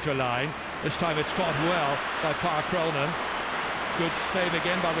 20-metre line. This time it's caught well by Park Cronin. Good save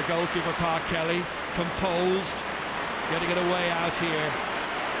again by the goalkeeper, Park Kelly. Composed, getting it away out here.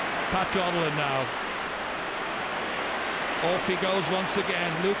 Pat Donnellan now. Off he goes once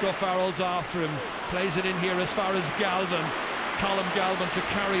again. Luke O'Farrell's after him. Plays it in here as far as Galvin. Colin Galvin to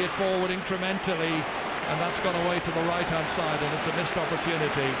carry it forward incrementally, and that's gone away to the right-hand side, and it's a missed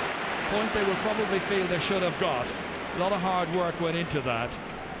opportunity. Point they will probably feel they should have got. A lot of hard work went into that.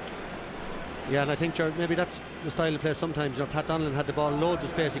 Yeah, and I think maybe that's the style of play sometimes. You know, Pat Donlan had the ball, loads of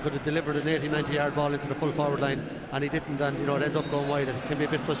space. He could have delivered an 80-90 yard ball into the full forward line, and he didn't, and you know, it ends up going wide. It can be a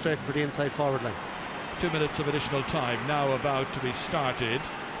bit frustrating for the inside forward line. 2 minutes of additional time now about to be started.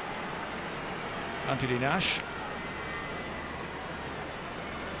 Anthony Nash.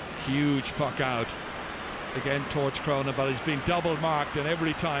 Huge puck out. Again towards Cronin, but he's been double marked, and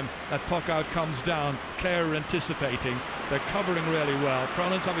every time that puck out comes down, Clare are anticipating. They're covering really well.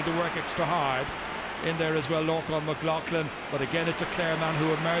 Cronin's having to work extra hard. In there as well, Lorcan McLaughlin, but again it's a Clare man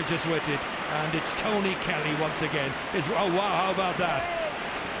who emerges with it, and it's Tony Kelly once again. Oh wow, how about that?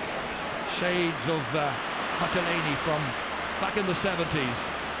 Shades of Patalini from back in the 70s.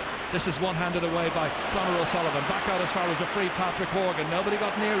 This is one-handed away by Conor O'Sullivan. Back out as far as a free Patrick Horgan. Nobody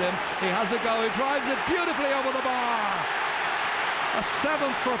got near him. He has a go. He drives it beautifully over the bar. A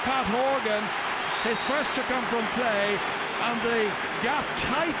 7th for Pat Horgan. His first to come from play. And the gap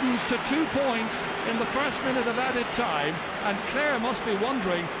tightens to 2 points in the first minute of added time. And Clare must be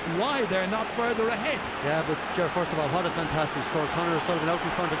wondering why they're not further ahead. Yeah, but Ger, first of all, what a fantastic score. Conor O'Sullivan out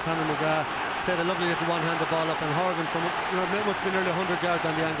in front of Conor McGrath. Played a lovely little one-handed ball up, and Horgan from, you know, it must have been nearly 100 yards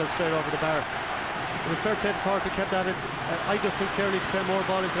on the angle straight over the bar. But fair play to Cork, they kept at it. I just think Clare need to play more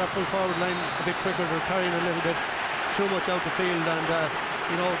ball into that full forward line a bit quicker. They're carrying a little bit too much out the field, and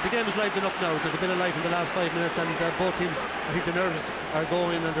you know, the game is livening up now. There's a bit of life in the last 5 minutes, and both teams, I think the nerves are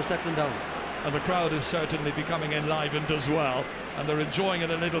going and they're settling down. And the crowd is certainly becoming enlivened as well, and they're enjoying it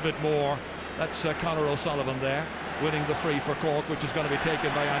a little bit more. That's Conor O'Sullivan there, winning the free for Cork, which is going to be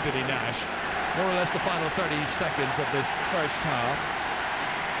taken by Anthony Nash. More or less the final 30 seconds of this first half.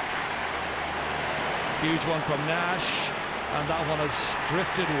 Huge one from Nash, and that one has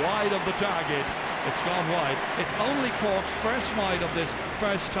drifted wide of the target. It's gone wide. It's only Cork's first wide of this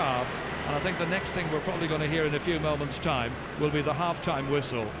first half, and I think the next thing we're probably going to hear in a few moments' time will be the half-time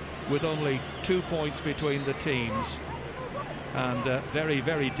whistle, with only 2 points between the teams, and very,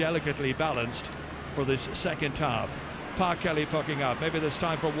 very delicately balanced for this second half. Pa Kelly pucking out. Maybe there's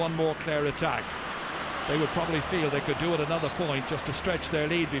time for one more Clare attack. They would probably feel they could do it another point just to stretch their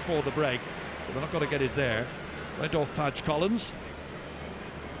lead before the break, but they're not going to get it there. Went off Patch Collins.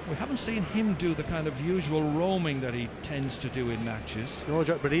 We haven't seen him do the kind of usual roaming that he tends to do in matches. No,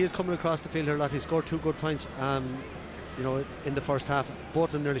 but he is coming across the field here a lot. He scored 2 good points, you know, in the first half, both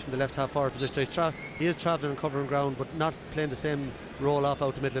of them nearly from the left half forward position. He is travelling and covering ground, but not playing the same role off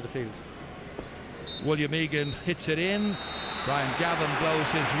out the middle of the field. William Egan hits it in. Brian Gavin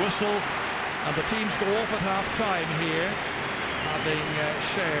blows his whistle, and the teams go off at half-time here, having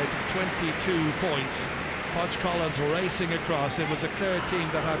shared 22 points. Podge Collins racing across. It was a Clare team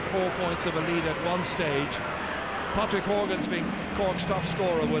that had 4 points of a lead at one stage. Patrick Horgan's been Cork's top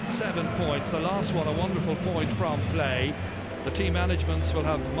scorer with 7 points. The last one a wonderful point from play. The team managements will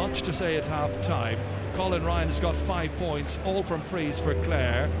have much to say at half-time. Colin Ryan has got 5 points, all from frees for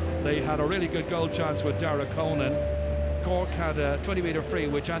Clare. They had a really good goal chance with Dara Conan. Cork had a 20-metre free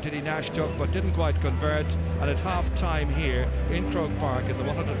which Anthony Nash took but didn't quite convert, and at half-time here in Croke Park in the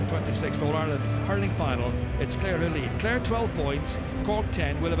 126th All-Ireland hurling final, it's Clare who lead. Clare 12 points, Cork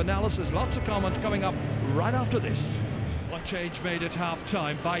 10. We'll have analysis, lots of comment coming up right after this. One change made at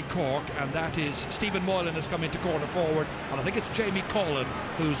half-time by Cork, and that is Stephen Moylan has come into corner forward, and I think it's Jamie Collin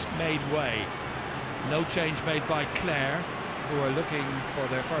who's made way. No change made by Clare, who are looking for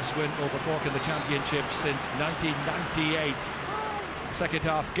their first win over Cork in the championship since 1998. Second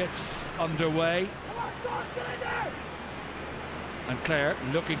half gets underway, and Clare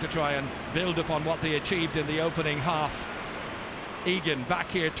looking to try and build upon what they achieved in the opening half. Egan back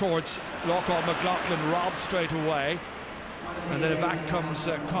here towards Lorcan McLaughlin, robbed straight away, and then back comes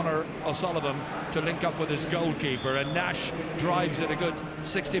Conor O'Sullivan to link up with his goalkeeper, and Nash drives it a good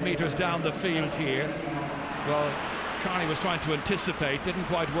 60 metres down the field here. Well, Carney was trying to anticipate, didn't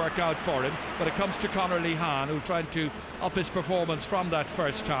quite work out for him, but it comes to Conor Lehan, who tried to up his performance from that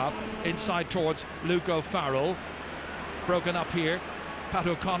first half. Inside towards Luke O'Farrell, broken up here. Pat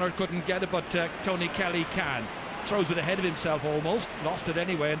O'Connor couldn't get it, but Tony Kelly can. Throws it ahead of himself almost, lost it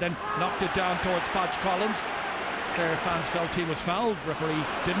anyway, and then knocked it down towards Patch Collins. Clare fans felt he was fouled, referee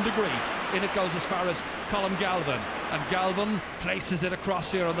didn't agree. In it goes as far as Colin Galvin, and Galvin places it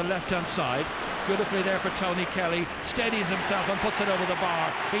across here on the left-hand side. Beautifully there for Tony Kelly, steadies himself and puts it over the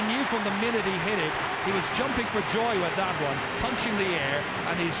bar. He knew from the minute he hit it He was jumping for joy with that one, punching the air,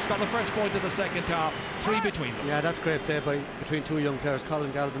 and he's got the first point of the second half, 3 between them. Yeah, that's great play between two young players.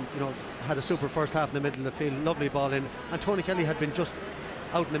 Colin Galvin, you know, had a super first half in the middle of the field, lovely ball in, and Tony Kelly had been just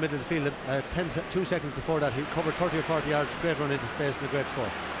out in the middle of the field 2 seconds before that. He covered 30 or 40 yards, great run into space and a great score.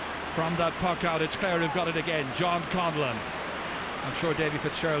 From that puck out, it's Clare who've got it again. John Conlon. I'm sure Davy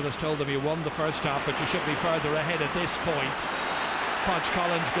Fitzgerald has told them he won the first half, but you should be further ahead at this point. Podge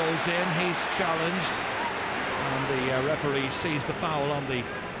Collins goes in, he's challenged, and the referee sees the foul on the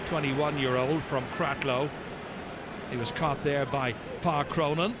 21-year-old from Cratloe. He was caught there by Pa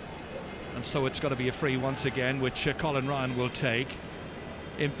Cronin, and so it's going to be a free once again, which Colin Ryan will take.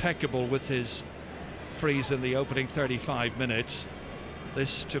 Impeccable with his frees in the opening 35 minutes.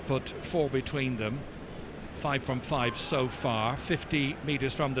 This to put 4 between them. 5 from 5 so far, 50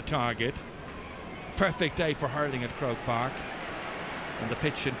 metres from the target. Perfect day for hurling at Croke Park, and the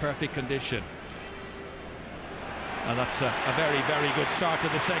pitch in perfect condition. And that's a very, very good start to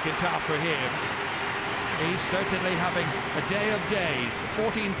the second half for him. He's certainly having a day of days.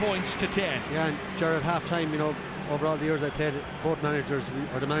 14 points to 10. Yeah, and Jared, half time, you know, over all the years I played, both managers,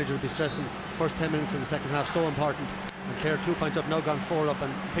 or the manager would be stressing first 10 minutes of the second half, so important. And Clare 2 points up, now gone 4 up,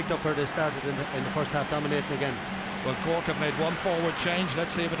 and picked up where they started in the first half, dominating again. Well, Cork have made one forward change.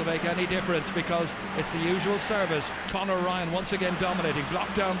 Let's see if it'll make any difference, because it's the usual service. Conor Ryan once again dominating,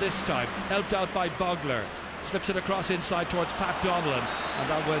 blocked down this time, helped out by Bugler. Slips it across inside towards Pat Donnellan, and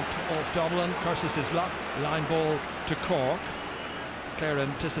that went off Donnellan, curses his luck. Line ball to Cork. Clare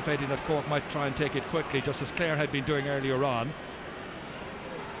anticipating that Cork might try and take it quickly, just as Clare had been doing earlier on.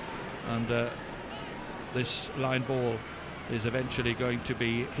 And this line ball is eventually going to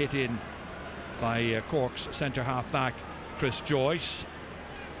be hit in by Cork's centre half back Chris Joyce.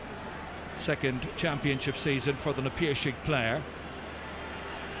 Second championship season for the Napier player.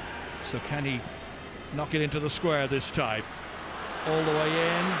 So can he knock it into the square this time? All the way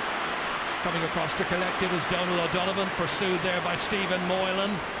in. Coming across to collect it is Donald O'Donovan, pursued there by Stephen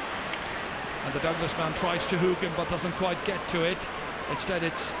Moylan. And the Douglas man tries to hook him but doesn't quite get to it. Instead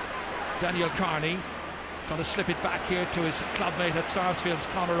it's Daniel Carney trying to slip it back here to his clubmate at Sarsfield's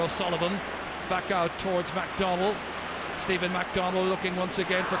Conor O'Sullivan. Back out towards MacDonald. Stephen MacDonald looking once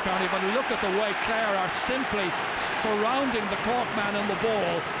again for Carney, but look at the way Clare are simply surrounding the Cork man and the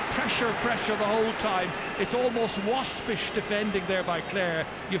ball. Pressure the whole time. It's almost waspish defending there by Clare.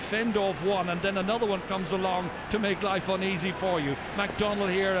 You fend off one and then another one comes along to make life uneasy for you. MacDonald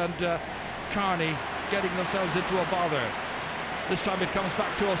here and Carney getting themselves into a bother. This time it comes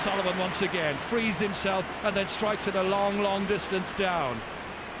back to O'Sullivan once again, frees himself and then strikes it a long distance down.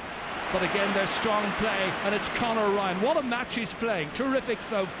 But again, there's strong play, and it's Conor Ryan. What a match he's playing. Terrific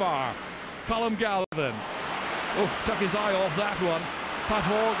so far. Colm Galvin. Oh, took his eye off that one. Pat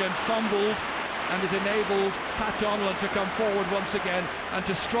Horgan fumbled, and it enabled Pat Donnellan to come forward once again and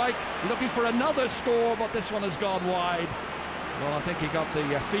to strike, looking for another score, but this one has gone wide. Well, I think he got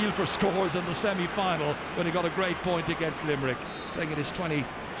the feel for scores in the semi-final when he got a great point against Limerick, playing in his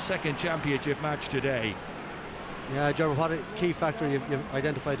 22nd championship match today. Yeah, Gerard, what a key factor you've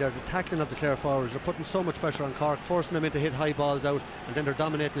identified there, the tackling of the Clare forwards. They're putting so much pressure on Cork, forcing them in to hit high balls out, and then they're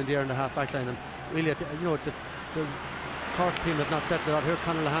dominating in the air in the half-back line. And really, you know, the Cork team have not settled it out. Here's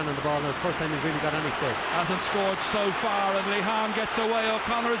Conor Lehane on the ball now. It's the first time he's really got any space. Hasn't scored so far, and Lehane gets away.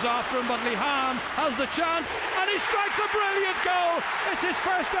 O'Connor's after him, but Lehane has the chance, and he strikes a brilliant goal. It's his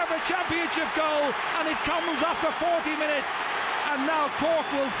first ever championship goal, and it comes after 40 minutes. And now Cork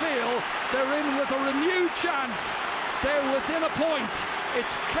will feel they're in with a renewed chance. They're within a point.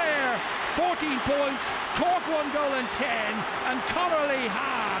 It's Clare 14 points, Cork 1 goal and 10, and Conor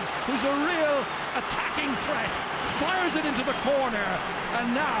Lehane, who's a real attacking threat, fires it into the corner,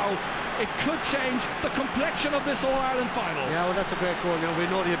 and now it could change the complexion of this All-Ireland final. Yeah, well, that's a great goal. You know,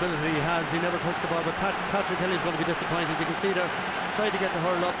 we know the ability he has. He never touched the ball, but Patrick Kelly's going to be disappointed. You can see there, tried to get the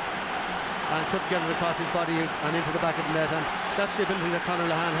hurl up and couldn't get it across his body and into the back of the net, and that's the ability that Conor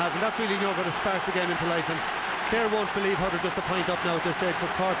Lehane has, and that's really, you know, going to spark the game into life. And Clare won't believe how they're just a point up now at this stage,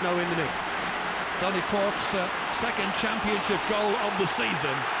 but Cork now in the mix. It's only Cork's second championship goal of the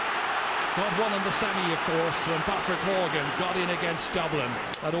season. Got one in the semi, of course, when Patrick Horgan got in against Dublin.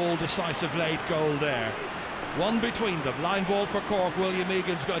 That all-decisive late goal there. One between them. Line ball for Cork. William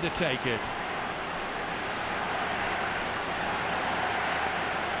Egan's going to take it.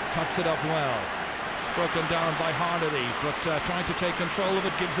 Cuts it up well. Broken down by Harnedy, but trying to take control of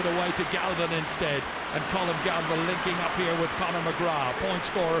it, gives it away to Galvin instead. And Colm Galvin linking up here with Conor McGrath, point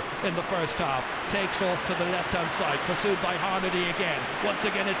scorer in the first half. Takes off to the left-hand side, pursued by Harnedy again. Once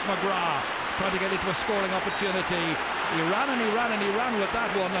again it's McGrath, trying to get into a scoring opportunity. He ran and he ran and he ran with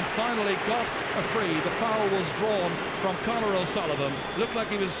that one and finally got a free. The foul was drawn from Conor O'Sullivan. Looked like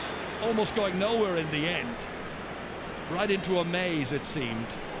he was almost going nowhere in the end. Right into a maze it seemed.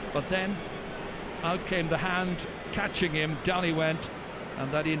 But then out came the hand catching him, down he went,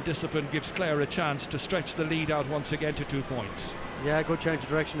 and that indiscipline gives Clare a chance to stretch the lead out once again to 2 points. Yeah, good change of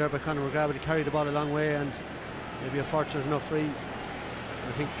direction there by Conor McGrath, but he carried the ball a long way and maybe a fortunate enough free.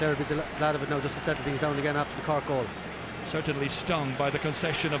 I think Clare will be glad of it now just to settle things down again after the Cork goal. Certainly stung by the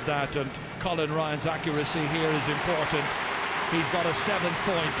concession of that, and Colin Ryan's accuracy here is important. He's got a 7th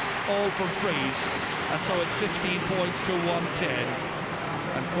point, all from frees, and so it's 15 points to 110.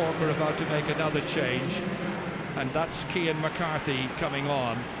 And Cork are about to make another change, and that's Cian McCarthy coming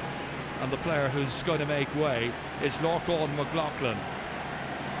on, and the player who's going to make way is Lorcan McLaughlin.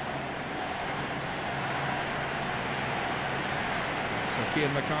 So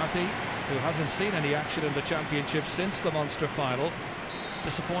Cian McCarthy, who hasn't seen any action in the championship since the Munster final,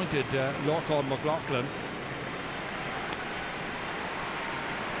 disappointed Lorcan McLaughlin.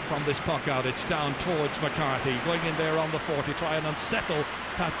 From this puck out, it's down towards McCarthy, going in there on the 40, try and unsettle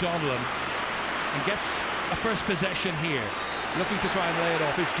Pat Donlan, and gets a first possession here, looking to try and lay it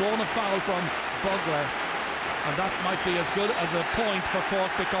off. He's drawn a foul from Bugler, and that might be as good as a point for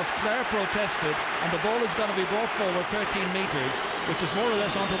Cork, because Clare protested and the ball is going to be brought forward 13 metres, which is more or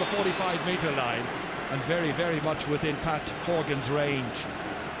less onto the 45-metre line, and very, very much within Pat Horgan's range.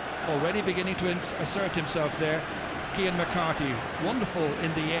 Already beginning to assert himself there. Cian McCarthy, wonderful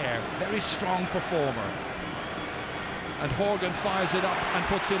in the air, very strong performer, and Horgan fires it up and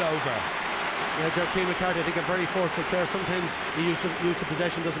puts it over. Yeah, Cian McCarthy, I think a very forceful player. Sometimes the use of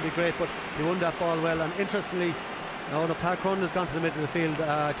possession doesn't be great, but he won that ball well. And interestingly, Pat Cronin has gone to the middle of the field.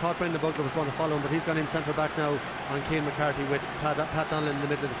 I thought Brendan Bugler was going to follow him, but he's gone in centre back now on Cian McCarthy with Pat Donlan in the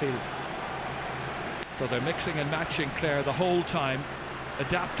middle of the field. So they're mixing and matching Clare the whole time,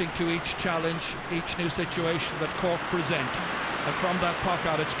 adapting to each challenge, each new situation that Cork present. And from that puck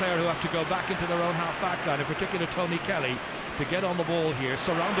out, it's Clare who have to go back into their own half-back line, in particular Tony Kelly, to get on the ball here,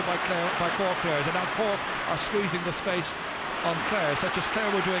 surrounded by Cork players. And now Cork are squeezing the space on Clare, such as Clare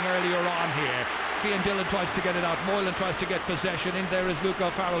were doing earlier on here. Cian Dillon tries to get it out, Moylan tries to get possession, in there is Luke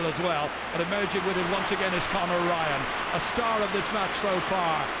O'Farrell as well, and emerging with it once again is Conor Ryan, a star of this match so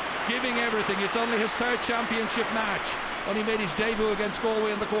far, giving everything. It's only his 3rd championship match, when he made his debut against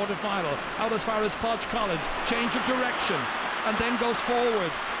Galway in the quarter-final. Out as far as Podge Collins, change of direction, and then goes forward,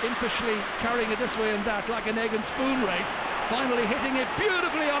 impishly carrying it this way and that, like an egg and spoon race, finally hitting it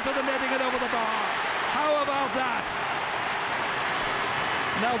beautifully onto the netting and over the bar. How about that?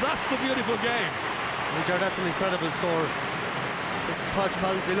 Now that's the beautiful game. That's an incredible score. Podge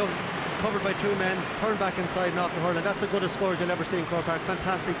Collins, they look covered by 2 men, turned back inside and off to Hurling. That's as good a score as you'll ever see in Cork Park.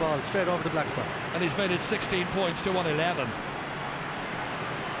 Fantastic ball, straight over the black spot. And he's made it 16 points to 111.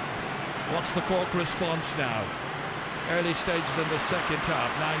 What's the Cork response now? Early stages in the second half,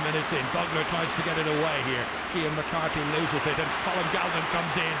 9 minutes in. Bugler tries to get it away here. Cian McCarthy loses it, and Colin Galvin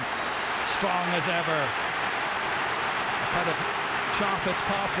comes in, strong as ever. A kind of Charles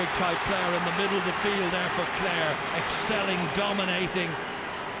Fitzpatrick type player in the middle of the field there for Clare, excelling, dominating,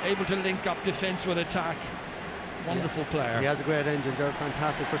 able to link up defence with attack. Wonderful player. He has a great engine, Jared.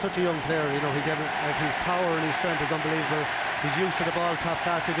 Fantastic for such a young player. You know, his power and his strength is unbelievable. His use of the ball, top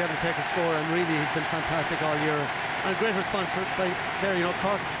class. He's able to take a score, and really he's been fantastic all year. And a great response by Clare. You know,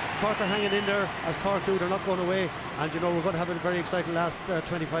 Cork are hanging in there as Cork do. They're not going away, and you know we're going to have a very exciting last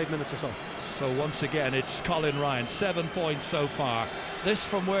 25 minutes or so. So once again, it's Colin Ryan, 7 points so far. This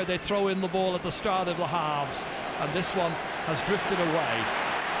from where they throw in the ball at the start of the halves, and this one has drifted away.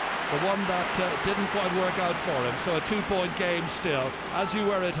 The one that didn't quite work out for him. So a 2-point game still, as you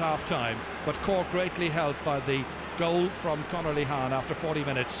were at half-time. But Cork greatly helped by the goal from Conor Lehane after 40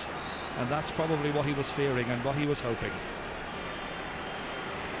 minutes. And that's probably what he was fearing and what he was hoping.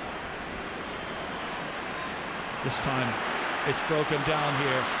 This time it's broken down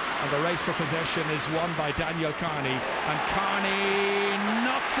here. And the race for possession is won by Daniel Carney. And Carney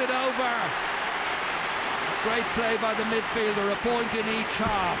knocks it over. Great play by the midfielder, a point in each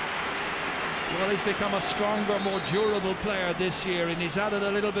half. Well, he's become a stronger, more durable player this year, and he's added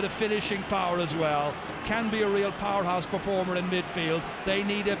a little bit of finishing power as well. Can be a real powerhouse performer in midfield. They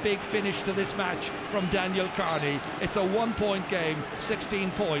need a big finish to this match from Daniel Carney. It's a 1-point game,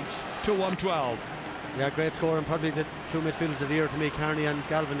 16 points to 112. Yeah, great score, and probably the 2 midfielders of the year to me, Carney and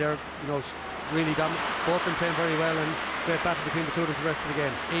Galvin. There, you know, really both of them playing very well, and great battle between the two of them for the rest of the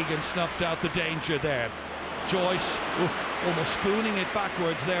game. Egan snuffed out the danger there. Joyce almost spooning it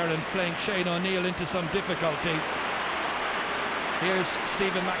backwards there and playing Shane O'Neill into some difficulty. Here's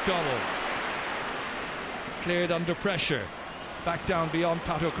Stephen MacDonald. cleared under pressure. Back down beyond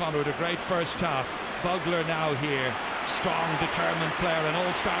Pat O'Connor with a great first half. Bugler now here, strong, determined player, an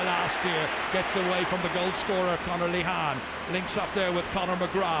all-star last year, gets away from the goal scorer Conor Lehan, links up there with Conor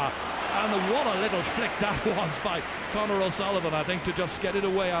McGrath, and what a little flick that was by Conor O'Sullivan, I think, to just get it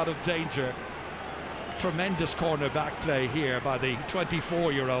away out of danger. Tremendous corner back play here by the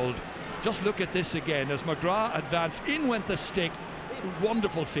 24-year-old. Just look at this again as McGrath advanced, in went the stick,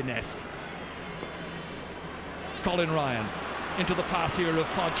 wonderful finesse. Colin Ryan into the path here of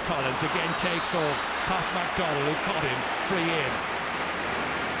Podge Collins, again takes off past MacDonald, who caught him free in.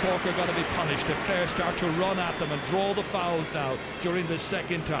 Cork are going to be punished if Clare start to run at them and draw the fouls now during the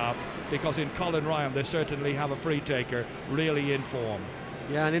second half, because in Colin Ryan they certainly have a free taker really in form.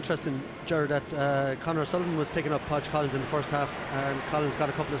 Yeah, and interesting, Gerard, that Conor O'Sullivan was picking up Podge Collins in the first half, and Collins got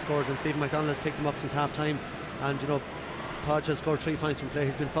a couple of scores, and Stephen MacDonald has picked him up since half time. And you know, Podge has scored 3 points from play.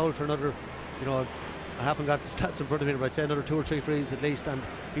 He's been fouled for another, you know, I haven't got stats in front of me, but I'd say another 2 or 3 frees at least, and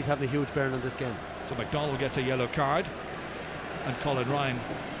he's having a huge bearing on this game. So MacDonald gets a yellow card, and Colin Ryan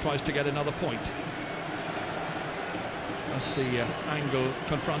tries to get another point. That's the angle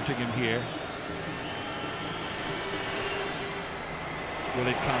confronting him here. Will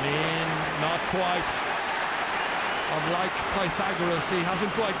it come in? Not quite. Unlike Pythagoras, he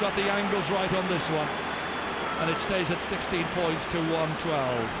hasn't quite got the angles right on this one, and it stays at 16 points to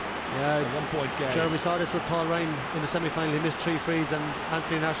 112. Yeah, a 1 point game. Sure, we saw this with Paul Ryan in the semi-final. He missed 3 frees, and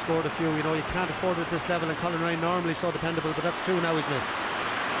Anthony Nash scored a few. You know, you can't afford it at this level, and Colin Ryan normally so dependable, but that's 2 now he's missed.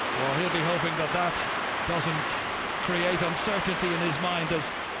 Well, he'll be hoping that that doesn't create uncertainty in his mind as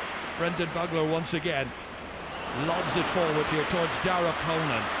Brendan Bugler once again lobs it forward here towards Dara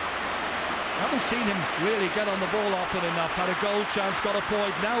Conan. I haven't seen him really get on the ball often enough. Had a goal chance, got a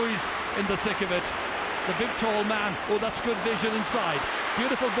point. Now he's in the thick of it. The big tall man. Oh, that's good vision inside.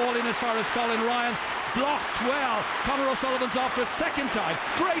 Beautiful ball in as far as Colin Ryan. Blocked well. Conor O'Sullivan's off for a second time.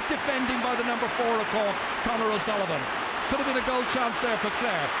 Great defending by the number 4 of Cork, Conor O'Sullivan. Could have been a goal chance there for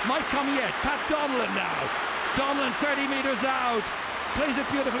Clare. Might come yet. Pat Donlan now. Donlan 30 metres out. Plays it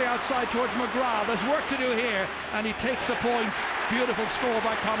beautifully outside towards McGrath. There's work to do here, and he takes a point. Beautiful score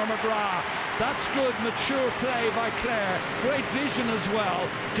by Conor McGrath. That's good, mature play by Clare. Great vision as well.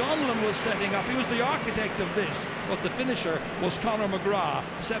 Donlan was setting up. He was the architect of this, but the finisher was Conor McGrath.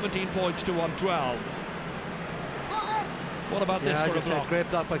 17 points to 112. What about this for a block? Great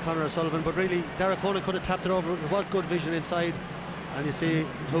block by Conor O'Sullivan, but really Dara Conan could have tapped it over. It was good vision inside, and you see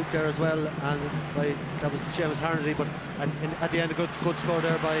Hook there as well, and that was Seamus Harnedy, but at the end a good score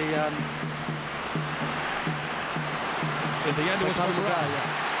there by in the end it was McGrath.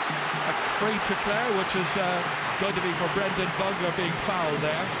 Yeah. A free to Clare, which is going to be for Brendan Bugler being fouled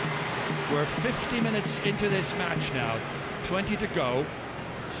there. We're 50 minutes into this match now, 20 to go,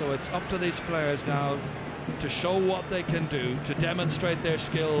 so it's up to these players now to show what they can do, to demonstrate their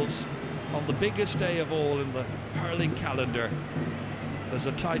skills on the biggest day of all in the hurling calendar. There's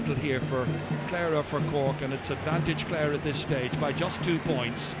a title here for Clare or for Cork, and it's advantage Clare at this stage by just 2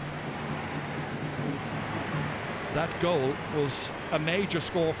 points. That goal was a major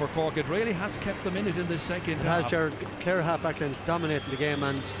score for Cork. It really has kept them in it in the second half. It has, Gerard. Clare half-back line dominating the game,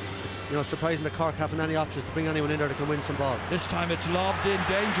 and you know, surprising that Cork haven't any options to bring anyone in there that can win some ball. This time it's lobbed in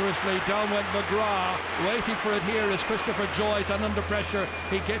dangerously. Down went McGrath. Waiting for it here is Christopher Joyce, and under pressure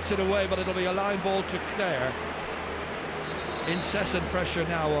he gets it away, but it'll be a line ball to Clare. Incessant pressure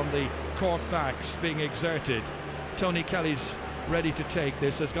now on the Cork backs being exerted. Tony Kelly's ready to take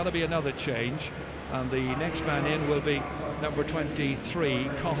this. There's going to be another change, and the next man in will be number 23,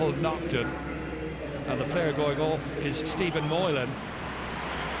 Cathal Nocton, and the player going off is Stephen Moylan,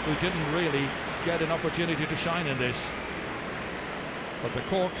 who didn't really get an opportunity to shine in this. But the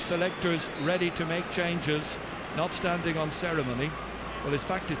Cork selectors ready to make changes, not standing on ceremony. Well, in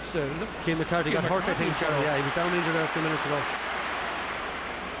fact, it's look, Cian McCarthy got hurt, I think, Gerald. Yeah, he was down injured there a few minutes ago.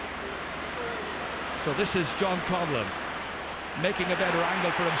 So this is John Conlon making a better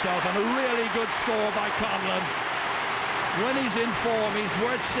angle for himself, and a really good score by Conlon. When he's in form, he's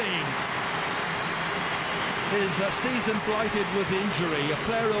worth seeing. His season blighted with injury. A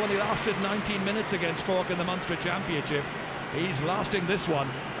player who only lasted 19 minutes against Cork in the Munster Championship. He's lasting this one,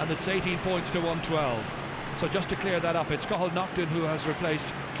 and it's 18 points to 112. So just to clear that up, it's Cathal Nocton who has replaced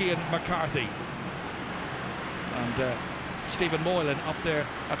Cian McCarthy. And Stephen Moylan up there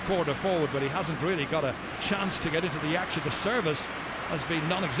at quarter forward, but he hasn't really got a chance to get into the action. The service has been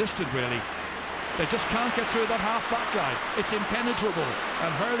non-existent, really. They just can't get through that half-back line. It's impenetrable,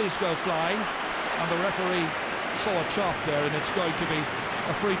 and hurleys go flying, and the referee saw a chop there, and it's going to be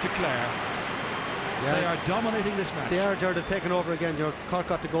a free to Clare. Yeah. They are dominating this match. They are, Jared. They've taken over again. Cork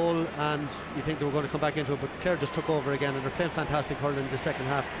got the goal and you think they were going to come back into it, but Clare just took over again and they're playing fantastic hurling in the second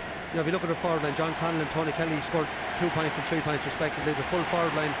half. If you look at the forward line, John Connell and Tony Kelly scored 2 points and 3 points respectively. The full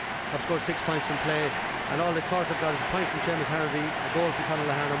forward line have scored 6 points from play, and all the Cork have got is a point from Seamus Harnedy, a goal from Conor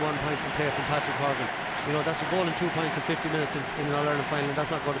Lahan and 1 point from play from Patrick Horgan. That's a goal in 2 points in 50 minutes in an All-Ireland final, and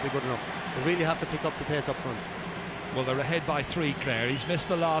that's not going to be good enough. They really have to pick up the pace up front. Well, they're ahead by 3, Clare. He's missed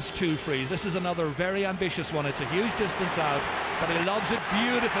the last 2 frees. This is another very ambitious one. It's a huge distance out, but he lobs it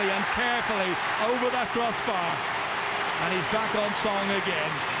beautifully and carefully over that crossbar. And he's back on song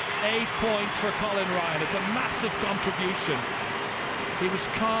again. 8 points for Colin Ryan. It's a massive contribution. He was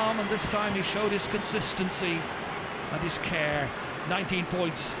calm, and this time he showed his consistency and his care. 19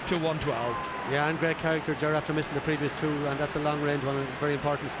 points to 112. Yeah, and great character, Ger, after missing the previous 2, and that's a long range one, a very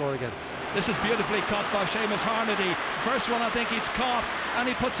important score again. This is beautifully caught by Seamus Harnedy. First one I think he's caught, and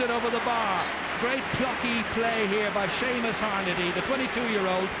he puts it over the bar. Great plucky play here by Seamus Harnedy, the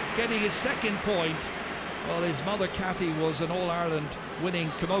 22-year-old, getting his 2nd point. Well, his mother Cathy was an All-Ireland winning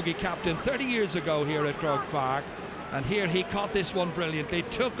camogie captain 30 years ago here at Croke Park, and here he caught this one brilliantly,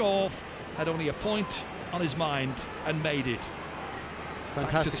 took off, had only a point on his mind and made it.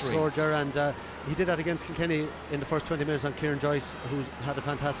 Fantastic score, Ger, and he did that against Kilkenny in the first 20 minutes on Kieran Joyce, who had a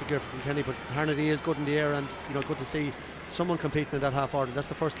fantastic year for Kilkenny, but Harnedy is good in the air, and good to see someone competing in that half order. That's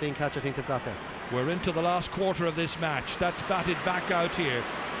the first clean catch I think they've got there. We're into the last quarter of this match. That's batted back out here,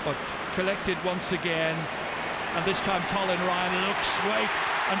 but collected once again, and this time Colin Ryan looks, waits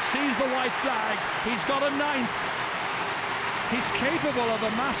and sees the white flag. He's got a 9th. He's capable of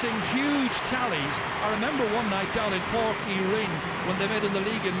amassing huge tallies. I remember one night down in Cork Ring when they met in the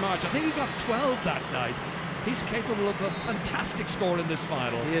league in March. I think he got 12 that night. He's capable of a fantastic score in this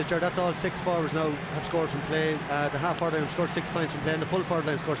final. He is, Ger. That's all 6 forwards now have scored from play. The half forward line scored 6 points from play, and the full forward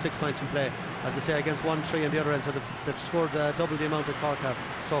line scored 6 points from play. As I say, against 1-3 on the other end, so they've scored double the amount that Cork have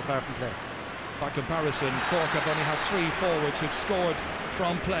so far from play. By comparison, Cork have only had 3 forwards who've scored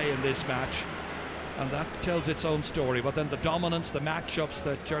from play in this match, and that tells its own story. But then the dominance, the matchups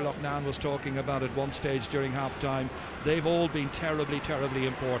that Ger Loughnane was talking about at one stage during half-time, they've all been terribly, terribly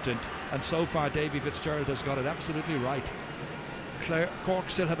important, and so far Davy Fitzgerald has got it absolutely right. Cork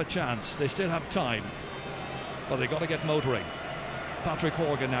still have a chance, they still have time, but they've got to get motoring. Patrick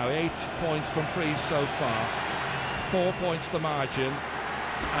Horgan now, 8 points from frees so far, 4 points the margin,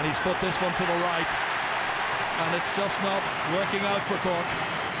 and he's put this one to the right, and it's just not working out for Cork.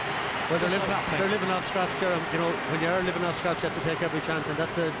 Well, they're living off scraps, Jerome. When you are living off scraps, you have to take every chance, and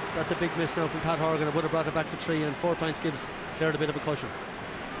that's a big miss now from Pat Horgan. It would have brought it back to 3, and 4 points gives Clare a bit of a cushion.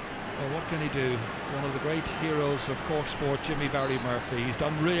 Well, what can he do? One of the great heroes of Cork sport, Jimmy Barry Murphy. He's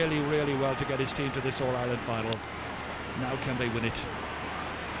done really, really well to get his team to this All-Ireland final. Now can they win it?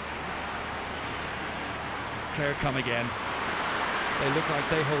 Clare come again. They look like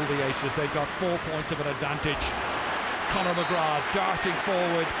they hold the aces. They've got 4 points of an advantage. Conor McGrath darting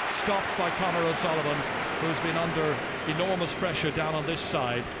forward, stopped by Conor O'Sullivan, who's been under enormous pressure down on this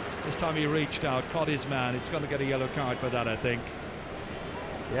side. This time he reached out, caught his man. He's going to get a yellow card for that, I think.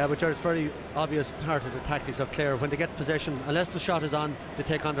 Yeah, but it's very obvious part of the tactics of Clare. When they get possession, unless the shot is on, they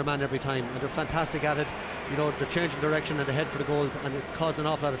take on their man every time, and they're fantastic at it. They're changing direction and they head for the goals, and it's caused an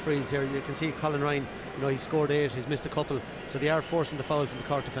awful lot of frees here. You can see Colin Ryan, he scored 8, he's missed a couple, so they are forcing the fouls of the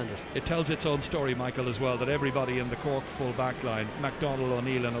Cork defenders. It tells its own story, Michael, as well, that everybody in the Cork full back line, MacDonald,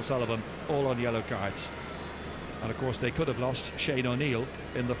 O'Neill and O'Sullivan, all on yellow cards. And of course they could have lost Shane O'Neill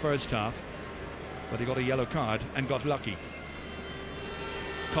in the first half, but he got a yellow card and got lucky.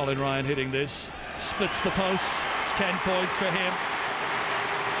 Colin Ryan hitting this, splits the posts, it's 10 points for him.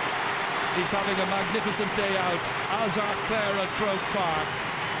 He's having a magnificent day out, as are Clare at Croke Park.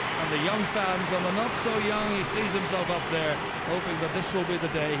 And the young fans and the not so young, he sees himself up there, hoping that this will be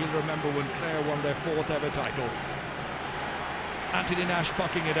the day he'll remember when Clare won their 4th ever title. Anthony Nash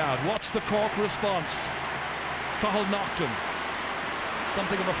pucking it out. What's the Cork response? Cathal Naughton,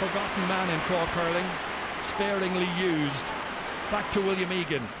 something of a forgotten man in Cork hurling, sparingly used. Back to William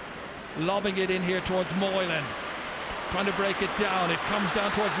Egan, lobbing it in here towards Moylan, trying to break it down. It comes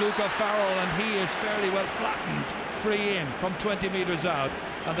down towards Luca Farrell, and he is fairly well flattened. Free in from 20 metres out,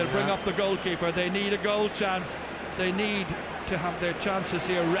 and they'll bring up the goalkeeper. They need a goal chance. They need to have their chances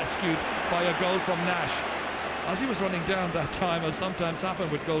here rescued by a goal from Nash. As he was running down that time, as sometimes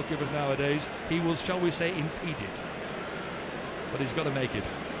happen with goalkeepers nowadays, he was, shall we say, impeded. But he's got to make it.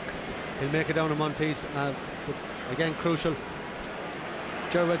 He'll make it down in one piece. Again, crucial.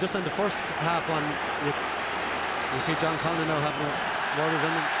 Gerard, just on the first half one, you see John Conlon now having a word with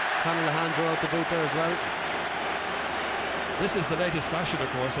him, and Conor Lahan drew out the boot there as well. This is the latest fashion, of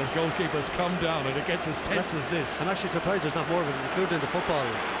course, as goalkeepers come down and it gets as tense as this. I'm actually surprised there's not more of it, including in the football.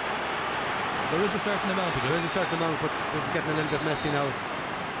 There is a certain amount of it. There is a certain amount, but this is getting a little bit messy now.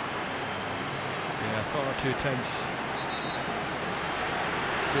 Yeah, far too tense.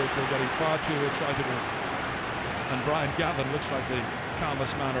 They're getting far too excitable. And Brian Gavin looks like the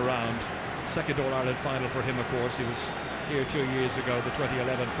calmest man around. Second All-Ireland final for him, of course. He was here 2 years ago, the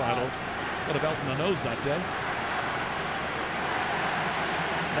 2011 final. Got a belt in the nose that day.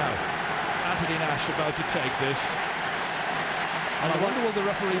 Now, Anthony Nash about to take this. And I wonder will the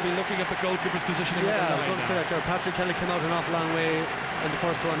referee be looking at the goalkeeper's positioning? Yeah, I was going to say that there. Patrick Kelly came out an awful long way in the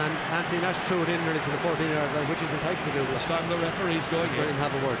first one, and Anthony Nash threw it in nearly to the 14-yard line, which he's entitled to do. This time the referee's going in. And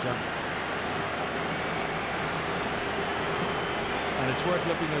have a word, yeah. And it's worth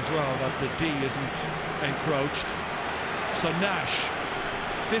looking as well that the D isn't encroached. So Nash,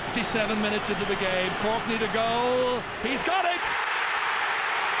 57 minutes into the game, Cork need a goal. He's got it!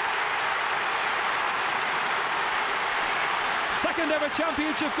 Second ever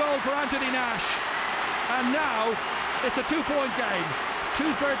championship goal for Anthony Nash. And now it's a 2-point game.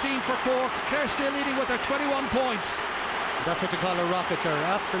 2-13 for Cork. Clare still leading with their 21 points. That's what you call a rocket,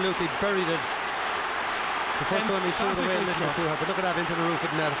 absolutely buried it. The first one he threw it away a little bit too hard, but look at that into the roof of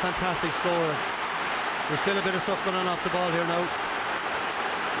the net. A fantastic score. There's still a bit of stuff going on off the ball here now.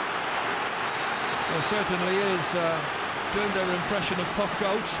 There certainly is doing their impression of puck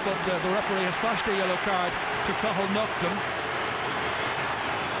goats, but the referee has flashed a yellow card to Cathal Nocton.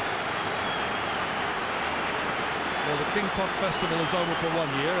 Well, the King Puck Festival is over for 1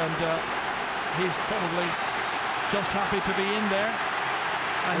 year, and he's probably just happy to be in there.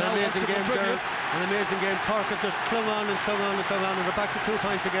 And an amazing game, Gerald. An amazing game. Cork have just clung on and clung on and clung on, and they're back to 2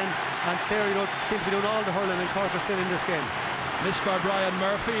 points again. And Clare, seem to be doing all the hurling, and Cork are still in this game. Missed by Brian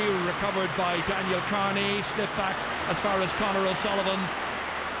Murphy, recovered by Daniel Carney, slipped back as far as Conor O'Sullivan.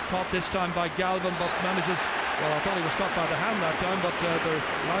 Caught this time by Galvin, but manages. Well, I thought he was caught by the hand that time, but the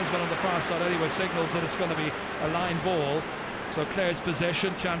linesman on the far side anyway signals that it's going to be a line ball. So Clare's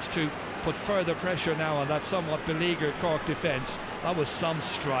possession, chance to put further pressure now on that somewhat beleaguered Cork defence. That was some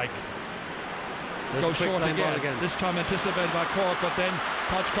strike. Goes short again. This time anticipated by Cork, but then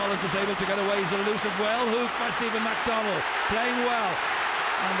Podge Collins is able to get away. He's elusive, well hooked by Stephen MacDonald, playing well.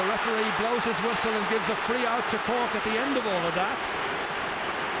 And the referee blows his whistle and gives a free out to Cork at the end of all of that.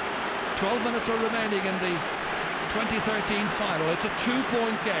 12 minutes are remaining in the 2013 final. It's a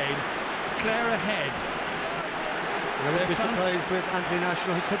 2-point game. Clare ahead. And I wouldn't be surprised with Anthony Nash.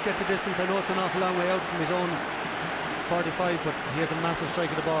 He could get the distance. I know it's an awful long way out from his own 45, but he has a massive strike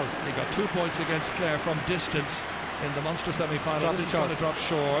of the ball. He got 2 points against Clare from distance in the Munster semi-final. This is going to drop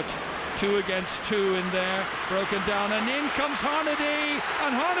short. 2 against 2 in there, broken down, and in comes Hornady,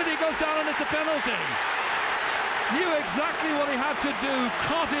 and Hornady goes down, and it's a penalty. Knew exactly what he had to do,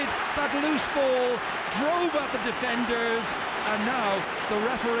 caught it, that loose ball, drove at the defenders, and now the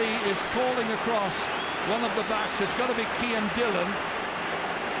referee is calling across one of the backs. It's got to be Cian Dillon.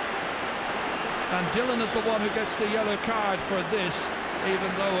 And Dillon is the one who gets the yellow card for this, even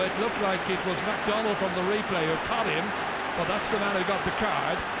though it looked like it was MacDonald from the replay who caught him, but that's the man who got the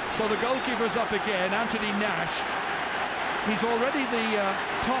card. So the goalkeeper's up again, Anthony Nash. He's already the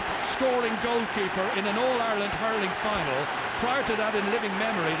top scoring goalkeeper in an All-Ireland hurling final. Prior to that, in living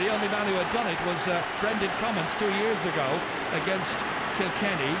memory, the only man who had done it was Brendan Cummins 2 years ago against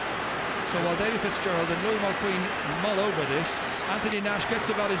Kilkenny. So while David Fitzgerald and Lou Mulqueen mull over this, Anthony Nash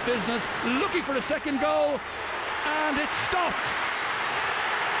gets about his business, looking for a second goal, and it's stopped.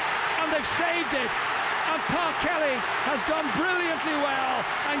 And they've saved it. And Paul Kelly has done brilliantly well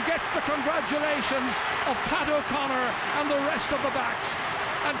and gets the congratulations of Pat O'Connor and the rest of the backs.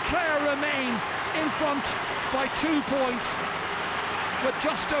 And Clare remain in front by 2 points with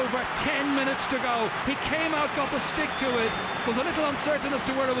just over 10 minutes to go. He came out, got the stick to it, was a little uncertain as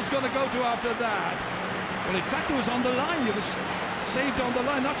to where it was going to go to after that. Well, in fact, it was on the line. It was saved on the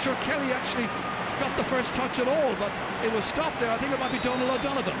line. Not sure Kelly actually got the first touch at all, but it was stopped there. I think it might be Donald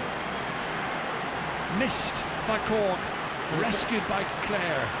O'Donovan. Missed by Cork, rescued by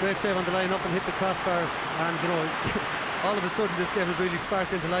Clare. Great save on the line, up and hit the crossbar, and all of a sudden this game has really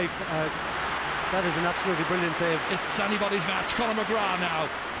sparked into life. That is an absolutely brilliant save. It's anybody's match. Conor McGrath now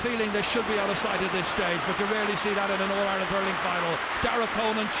feeling they should be out of sight at this stage, but you rarely see that in an All-Ireland hurling final. Darragh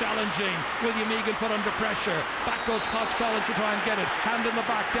Conan challenging, William Egan put under pressure, back goes Podge Collins to try and get it, hand in the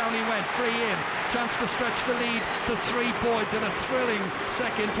back, down he went, free in, chance to stretch the lead to 3 points in a thrilling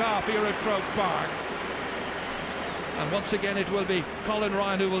second half here at Croke Park. And once again it will be Colin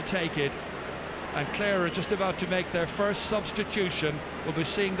Ryan who will take it, and Clare are just about to make their first substitution. We'll be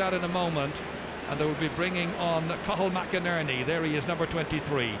seeing that in a moment. and they will be bringing on Cathal McInerney. There he is, number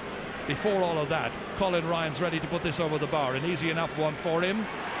 23. Before all of that, Colin Ryan's ready to put this over the bar, an easy enough one for him.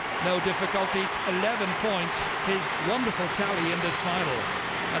 No difficulty, 11 points, his wonderful tally in this final.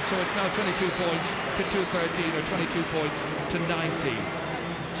 And so it's now 22 points to 213, or 22 points to 90.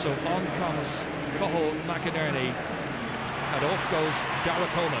 So on comes Cathal McInerney, and off goes Dara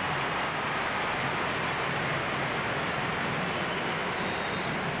Conan.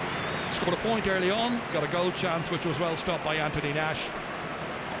 Scored a point early on, got a goal chance which was well stopped by Anthony Nash.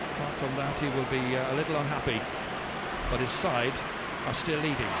 Apart from that, he will be a little unhappy, but his side are still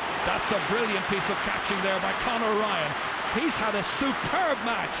leading. That's a brilliant piece of catching there by Conor Ryan. He's had a superb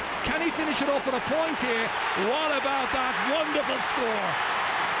match. Can he finish it off with a point here? What about that wonderful score?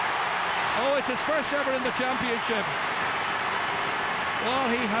 Oh, it's his first ever in the championship. Well,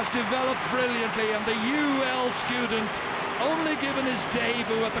 he has developed brilliantly, and the UL student, only given his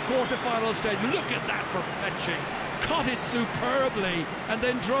debut at the quarter-final stage. Look at that for fetching. Caught it superbly and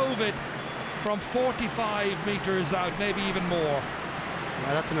then drove it from 45 metres out, maybe even more.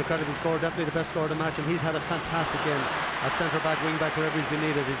 Yeah, that's an incredible score, definitely the best score of the match, and he's had a fantastic game at centre-back, wing-back, wherever he's been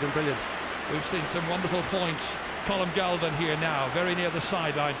needed. He's been brilliant. We've seen some wonderful points. Colm Galvin here now, very near the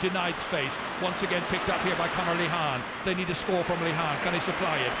sideline, denied space, once again picked up here by Conor Lehane. They need a score from Lehane. Can he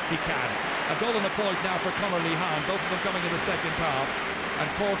supply it? He can. A goal and a point now for Conor Lehane, both of them coming in the second half, and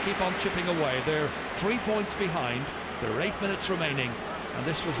Cork keep on chipping away. They're 3 points behind, there are 8 minutes remaining, and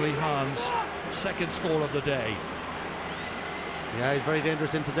this was Lehane's second score of the day. Yeah, he's very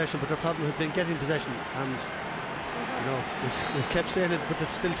dangerous in possession, but the problem has been getting possession, and you know, we've kept saying it, but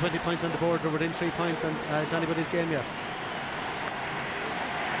there's still 20 points on the board. They're within 3 points, and it's anybody's game yet.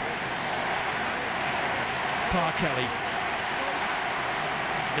 Pa Kelly,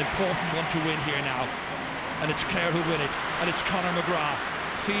 an important one to win here now, and it's Clare who win it, and it's Conor McGrath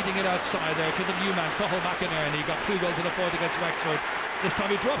feeding it outside there to the new man, Cathal McInerney. He got 2 goals and a point against Wexford. This time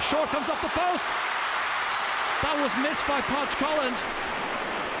he drops short, comes up the post. That was missed by Podge Collins.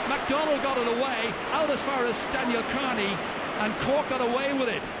 MacDonald got it away, out as far as Daniel Carney, and Cork got away with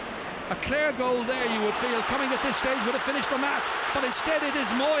it. A Clare goal there, you would feel, coming at this stage would have finished the match, but instead it is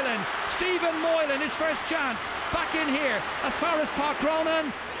Moylan. Stephen Moylan, his first chance, back in here, as far as Pa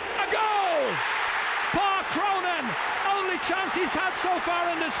Cronin. A goal! Pa Cronin, only chance he's had so far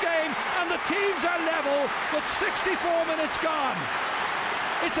in this game, and the teams are level with 64 minutes gone.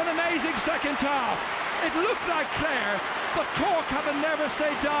 It's an amazing second half. It looked like Clare, but Cork have a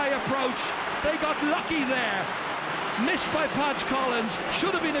never-say-die approach. They got lucky there. Missed by Podge Collins.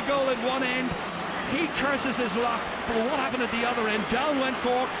 Should have been a goal at one end. He curses his luck, but what happened at the other end? Down went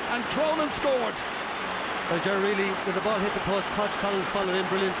Cork, and Cronin scored. Well, Ger, really, when the ball hit the post, Podge Collins followed in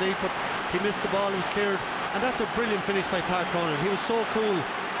brilliantly, but he missed the ball, it was cleared. And that's a brilliant finish by Pat Cronin. He was so cool.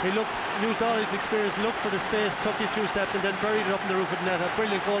 He used all his experience, looked for the space, took his few steps, and then buried it up in the roof of the net. A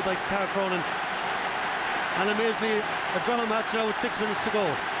brilliant goal by Pat Cronin. And amazingly, a draw match now with 6 minutes to go.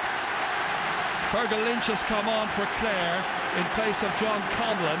 Fergal Lynch has come on for Clare in place of John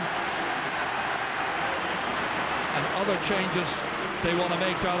Conlon. And other changes they want to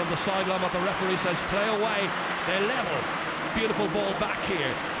make down on the sideline, but the referee says play away. They're level. Beautiful ball back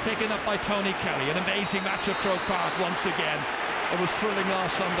here, taken up by Tony Kelly. An amazing match at Croke Park once again. It was thrilling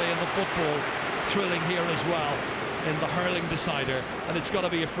last Sunday in the football, thrilling here as well in the hurling decider, and it's got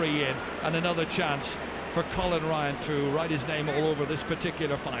to be a free in and another chance for Colin Ryan to write his name all over this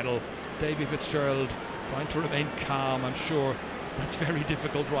particular final. Davy Fitzgerald trying to remain calm. I'm sure that's very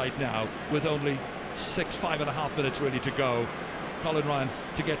difficult right now with only 5.5 minutes really to go. Colin Ryan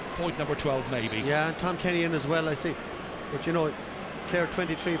to get point number 12 maybe. Yeah, and Tom Kenny in as well, I see. But you know, Clare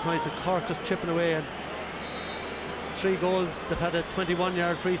 23 points and Cork just chipping away, and 3 goals. They've had a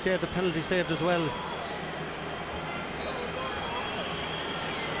 21-yard free save, the penalty saved as well.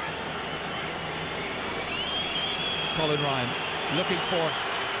 Colin Ryan looking for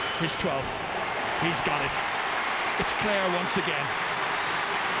his 12th. He's got it. It's Clare once again,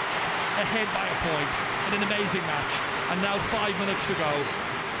 ahead by a point in an amazing match, and now 5 minutes to go.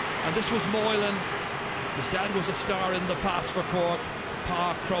 And this was Moylan. His dad was a star in the past for Cork.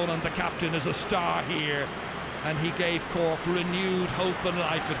 Pa Cronin, the captain, is a star here, and he gave Cork renewed hope and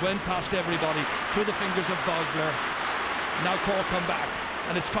life. It went past everybody, through the fingers of Bogler. Now Cork come back,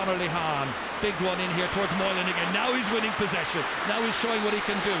 and it's Conor Lehane. Big one in here towards Moylan again. Now he's winning possession. Now he's showing what he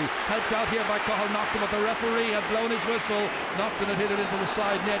can do. Helped out here by Cathal Naughton, but the referee had blown his whistle. Naughton had hit it into the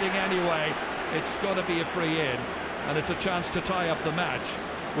side netting anyway. It's going to be a free in, and it's a chance to tie up the match.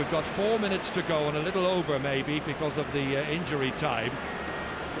 We've got 4 minutes to go, and a little over maybe because of the injury time.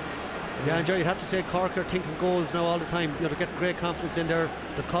 Yeah, and Joe, you'd have to say Cork are thinking goals now all the time. You know, they're getting great confidence in there.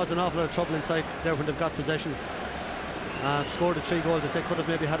 They've caused an awful lot of trouble inside there when they've got possession. Scored the 3 goals. They say could have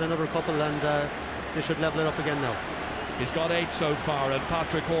maybe had another couple, and they should level it up again now. He's got 8 so far, and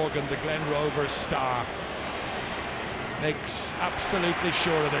Patrick Horgan, the Glen Rovers star, makes absolutely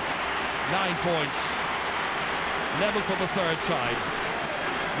sure of it. 9 points, level for the 3rd time.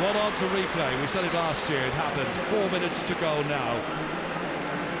 What odds a replay? We said it last year, it happened. 4 minutes to go now.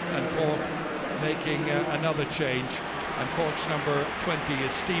 And Cork making another change. And Cork's number 20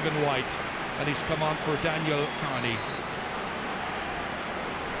 is Stephen White, and he's come on for Daniel Carney.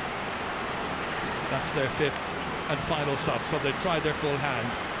 That's their 5th and final sub, so they've tried their full hand.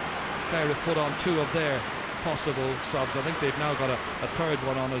 Clare have put on 2 of their possible subs. I think they've now got a 3rd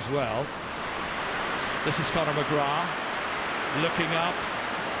one on as well. This is Conor McGrath looking up,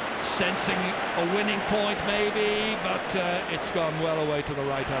 sensing a winning point maybe, but it's gone well away to the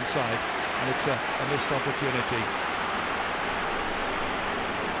right hand side, and it's a missed opportunity.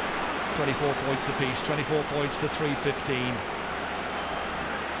 24 points apiece, 24 points to 3-15.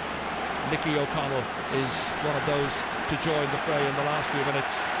 Nicky O'Connell is one of those to join the fray in the last few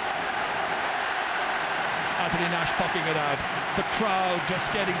minutes. Anthony Nash pucking it out. The crowd just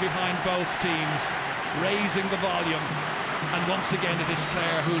getting behind both teams, raising the volume. And once again it is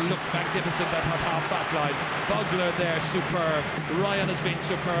Clare who look magnificent at half-back line. Bugler there, superb. Ryan has been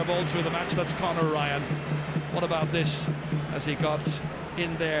superb all through the match. That's Conor Ryan. What about this as he got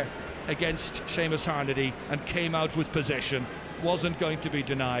in there against Seamus Harnedy and came out with possession? Wasn't going to be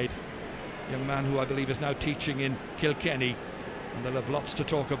denied. Young man who I believe is now teaching in Kilkenny, and they'll have lots to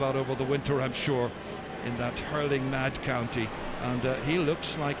talk about over the winter, I'm sure, in that hurling mad county. And he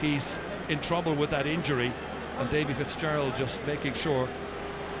looks like he's in trouble with that injury, and Davy Fitzgerald just making sure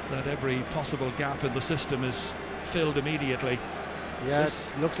that every possible gap in the system is filled immediately. Yeah, it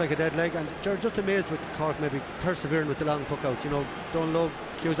looks like a dead leg, and just amazed with Cork maybe persevering with the long puck out. You know, Donal Logue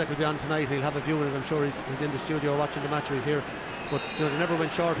Cusack will be on tonight, and he'll have a view on it. I'm sure he's in the studio watching the match, or he's here. But you know, they never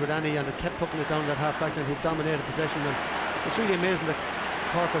went short with any, and they kept pucking it down that half-back line, who've dominated possession. And it's really amazing that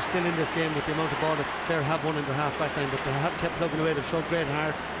Cork are still in this game with the amount of ball that Clare have won in their half-back line, but they have kept plugging away. They've shown great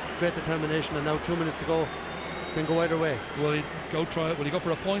heart, great determination, and now 2 minutes to go. Can go either way. Will he go try? Will he go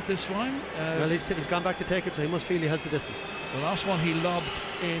for a point this time? Well, he's gone back to take it, so he must feel he has the distance. The last one he lobbed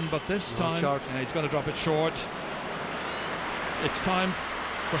in, but this time he's going to drop it short. It's time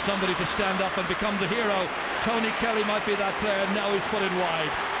for somebody to stand up and become the hero. Tony Kelly might be that player. Now he's put it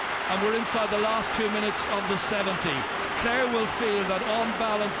wide, and we're inside the last 2 minutes of the 70. Clare will feel that on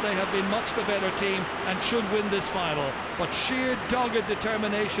balance they have been much the better team and should win this final, but sheer dogged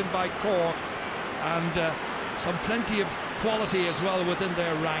determination by Cork and plenty of quality as well within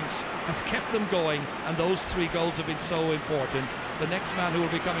their ranks has kept them going, and those 3 goals have been so important. The next man who will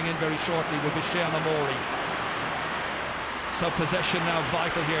be coming in very shortly will be Shane O'Morey. So possession now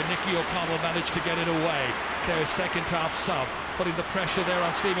vital here. Nicky O'Connell managed to get it away. Clare's second half sub, putting the pressure there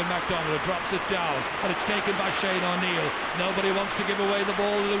on Stephen McDonald. Drops it down, and it's taken by Shane O'Neill. Nobody wants to give away the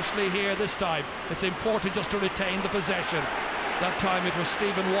ball loosely here this time. It's important just to retain the possession. That time it was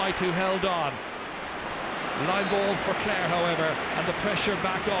Stephen White who held on. Line ball for Clare, however, and the pressure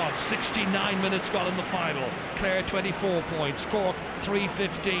back on. 69 minutes gone in the final. Clare 24 points, Cork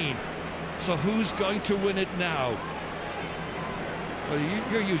 3-15. So who's going to win it now? Well,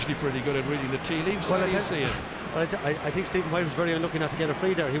 you're usually pretty good at reading the tea leaves. How do you see it? Well, I think Stephen White was very unlucky not to get a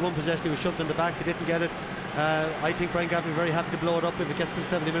free there. He won possession, he was shoved in the back, he didn't get it. I think Brian Gavin will be very happy to blow it up if it gets to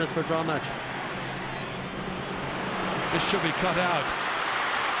 70 minutes for a draw match. This should be cut out.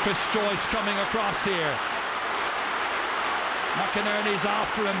 Chris Joyce coming across here. McInerney's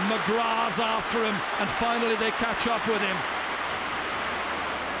after him, McGrath's after him, and finally they catch up with him.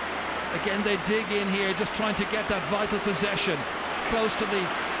 Again they dig in here, just trying to get that vital possession. Close to the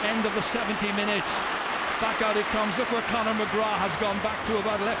end of the 70 minutes. Back out it comes. Look where Conor McGrath has gone back to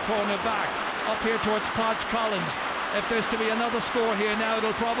about left corner back. Up here towards Podge Collins. If there's to be another score here now,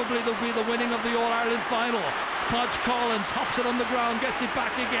 it'll probably be the winning of the All-Ireland final. Podge Collins hops it on the ground, gets it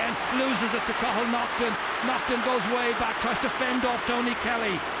back again, loses it to Cathal Naughton. Naughton goes way back, tries to fend off Tony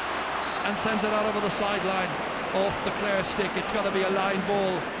Kelly, and sends it out over the sideline, off the Clare stick. It's got to be a line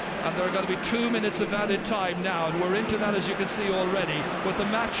ball, and there are going to be 2 minutes of added time now, and we're into that, as you can see already, with the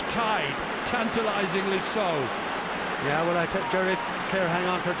match tied, tantalisingly so. Yeah, well, Jerry, if Clare hang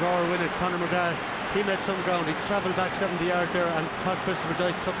on for a draw or win it, Conor McGrath, he made some ground. He travelled back 70 yards there and caught Christopher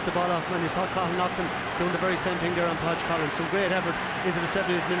Joyce, took the ball off him, and you saw Cathal Naughton doing the very same thing there on Podge Collins. Some great effort into the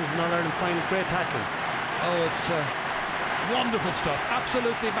 70th minute in All-Ireland final, great tackling. Oh, it's wonderful stuff,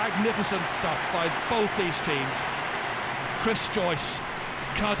 absolutely magnificent stuff by both these teams. Chris Joyce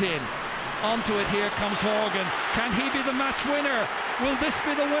cut in, Onto it, here comes Horgan. Can he be the match winner? Will this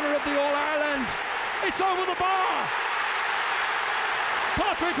be the winner of the All-Ireland? It's over the bar!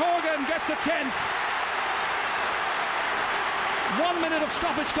 Patrick Horgan gets a 10th. 1 minute of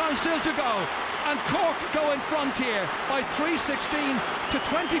stoppage time still to go, and Cork go in front here by 3:16 to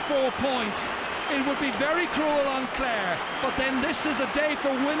 24 points. It would be very cruel on Clare, but then this is a day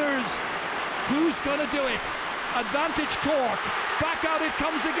for winners. Who's going to do it? Advantage Cork. Back out it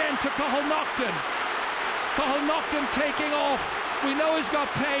comes again to Cathal-Naughton. Cathal-Naughton taking off. We know he's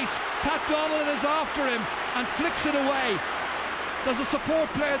got pace. Pat Donlan is after him and flicks it away. There's a support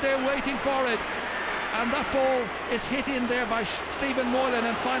player there waiting for it, and that ball is hit in there by Stephen Moylan,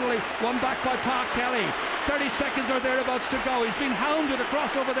 and finally won back by Park Kelly. 30 seconds or thereabouts to go. He's been hounded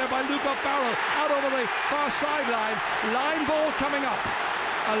across over there by Luca Farrell out over the far sideline. Line ball coming up.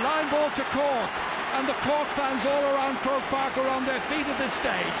 A line ball to Cork, and the Cork fans all around Croke Park are on their feet at this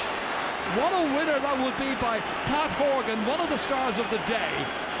stage. What a winner that would be by Pat Horgan, one of the stars of the day,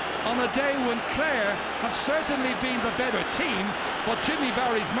 on a day when Clare have certainly been the better team, but Jimmy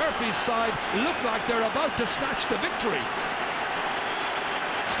Barry's Murphy's side look like they're about to snatch the victory.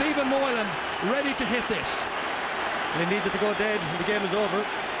 Stephen Moylan ready to hit this. And he needs it to go dead, the game is over.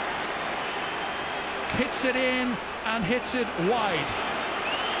 Hits it in and hits it wide.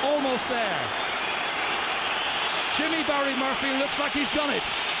 Almost there. Jimmy Barry Murphy looks like he's done it.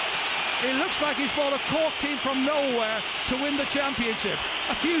 It looks like he's brought a Cork team from nowhere to win the championship.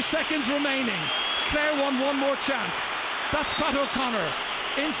 A few seconds remaining. Clare won one more chance. That's Pat O'Connor.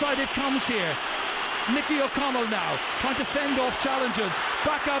 Inside it comes here. Nicky O'Connell now trying to fend off challenges.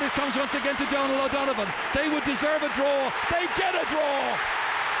 Back out it comes once again to Donal O'Donovan. They would deserve a draw. They get a draw.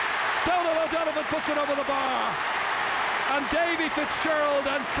 Donal O'Donovan puts it over the bar. And Davy Fitzgerald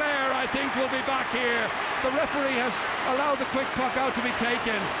and Clare, I think, will be back here. The referee has allowed the quick puck out to be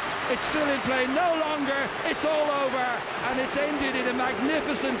taken. It's still in play no longer. It's all over, and it's ended in a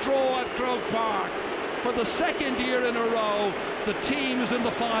magnificent draw at Croke Park. For the second year in a row, the teams in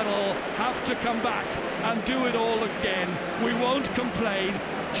the final have to come back and do it all again. We won't complain.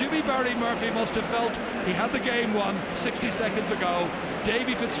 Jimmy Barry Murphy must have felt he had the game won 60 seconds ago.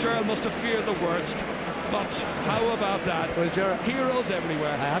 Davy Fitzgerald must have feared the worst. But how about that? Well, Gerard, heroes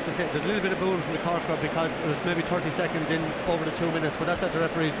everywhere. I have to say, there's a little bit of booing from the Cork crowd because it was maybe 30 seconds in over the 2 minutes, but that's at the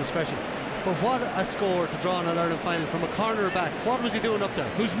referee's discretion. But what a score to draw an All-Ireland final from a corner back. What was he doing up there?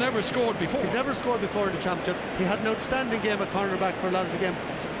 Who's never scored before. He's never scored before in the championship. He had an outstanding game at cornerback for a lot of the game.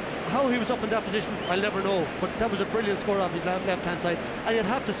 How he was up in that position, I'll never know, but that was a brilliant score off his left-hand side. And you'd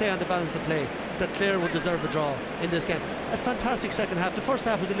have to say on the balance of play that Clare would deserve a draw in this game. A fantastic second half. The first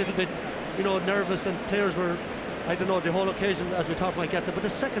half was a little bit, you know, nervous, and players were, I don't know, the whole occasion, as we talked, might get there, but the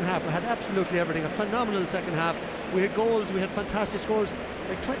second half had absolutely everything. A phenomenal second half. We had goals, we had fantastic scores.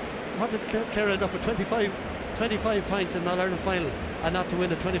 Like, what did Clare end up with? 25 points in an All-Ireland final, and not to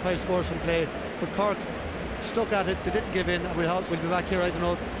win it. 25 scores from play. But Cork stuck at it, they didn't give in, and we'll be back here, I don't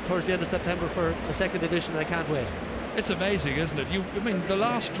know, towards the end of September for a second edition. I can't wait. It's amazing, isn't it? I mean, the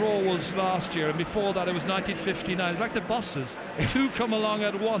last draw was last year, and before that it was 1959. It's like the buses, two come along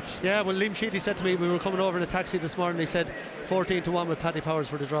at once. Yeah, well, Liam Sheedy said to me, we were coming over in a taxi this morning, he said 14-1 with Paddy Powers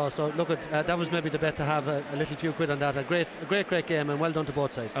for the draw. So look, at that was maybe the bet to have a little few quid on that. A great game, and well done to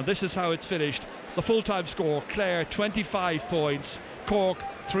both sides. And this is how it's finished. The full-time score: Clare 25 points, Cork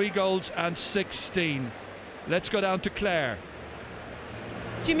 3 goals and 16. Let's go down to Clare.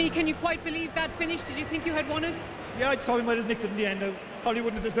 Jimmy, can you quite believe that finish? Did you think you had won it? Yeah, I thought we might have nicked it in the end. Probably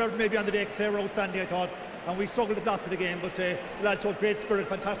wouldn't have deserved maybe on the day. Clare were outstanding, I thought, and we struggled with lots of the game, but the lads showed great spirit,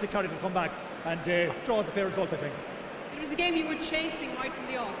 fantastic character to come back, and draws a fair result, I think. It was a game you were chasing right from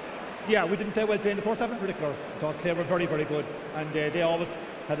the off. Yeah, we didn't play well today in the first half in particular. I thought Clare were very, very good, and they always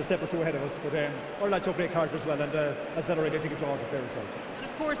had a step or two ahead of us, but our lads showed great character as well, and as I said already, I think it draws a fair result. And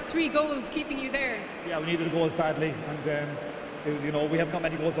of course, 3 goals keeping you there. Yeah, we needed the goals badly, and you know, we haven't got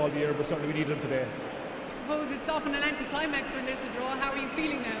many goals all year, but certainly we needed them today. I suppose it's often an anticlimax when there's a draw. How are you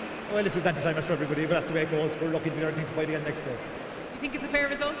feeling now? Well, it's an anticlimax for everybody, but that's the way it goes. We're lucky to be there to fight again next day. You think it's a fair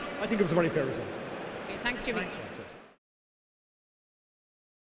result? I think it was a very fair result. Okay, thanks, Jimmy. Thanks.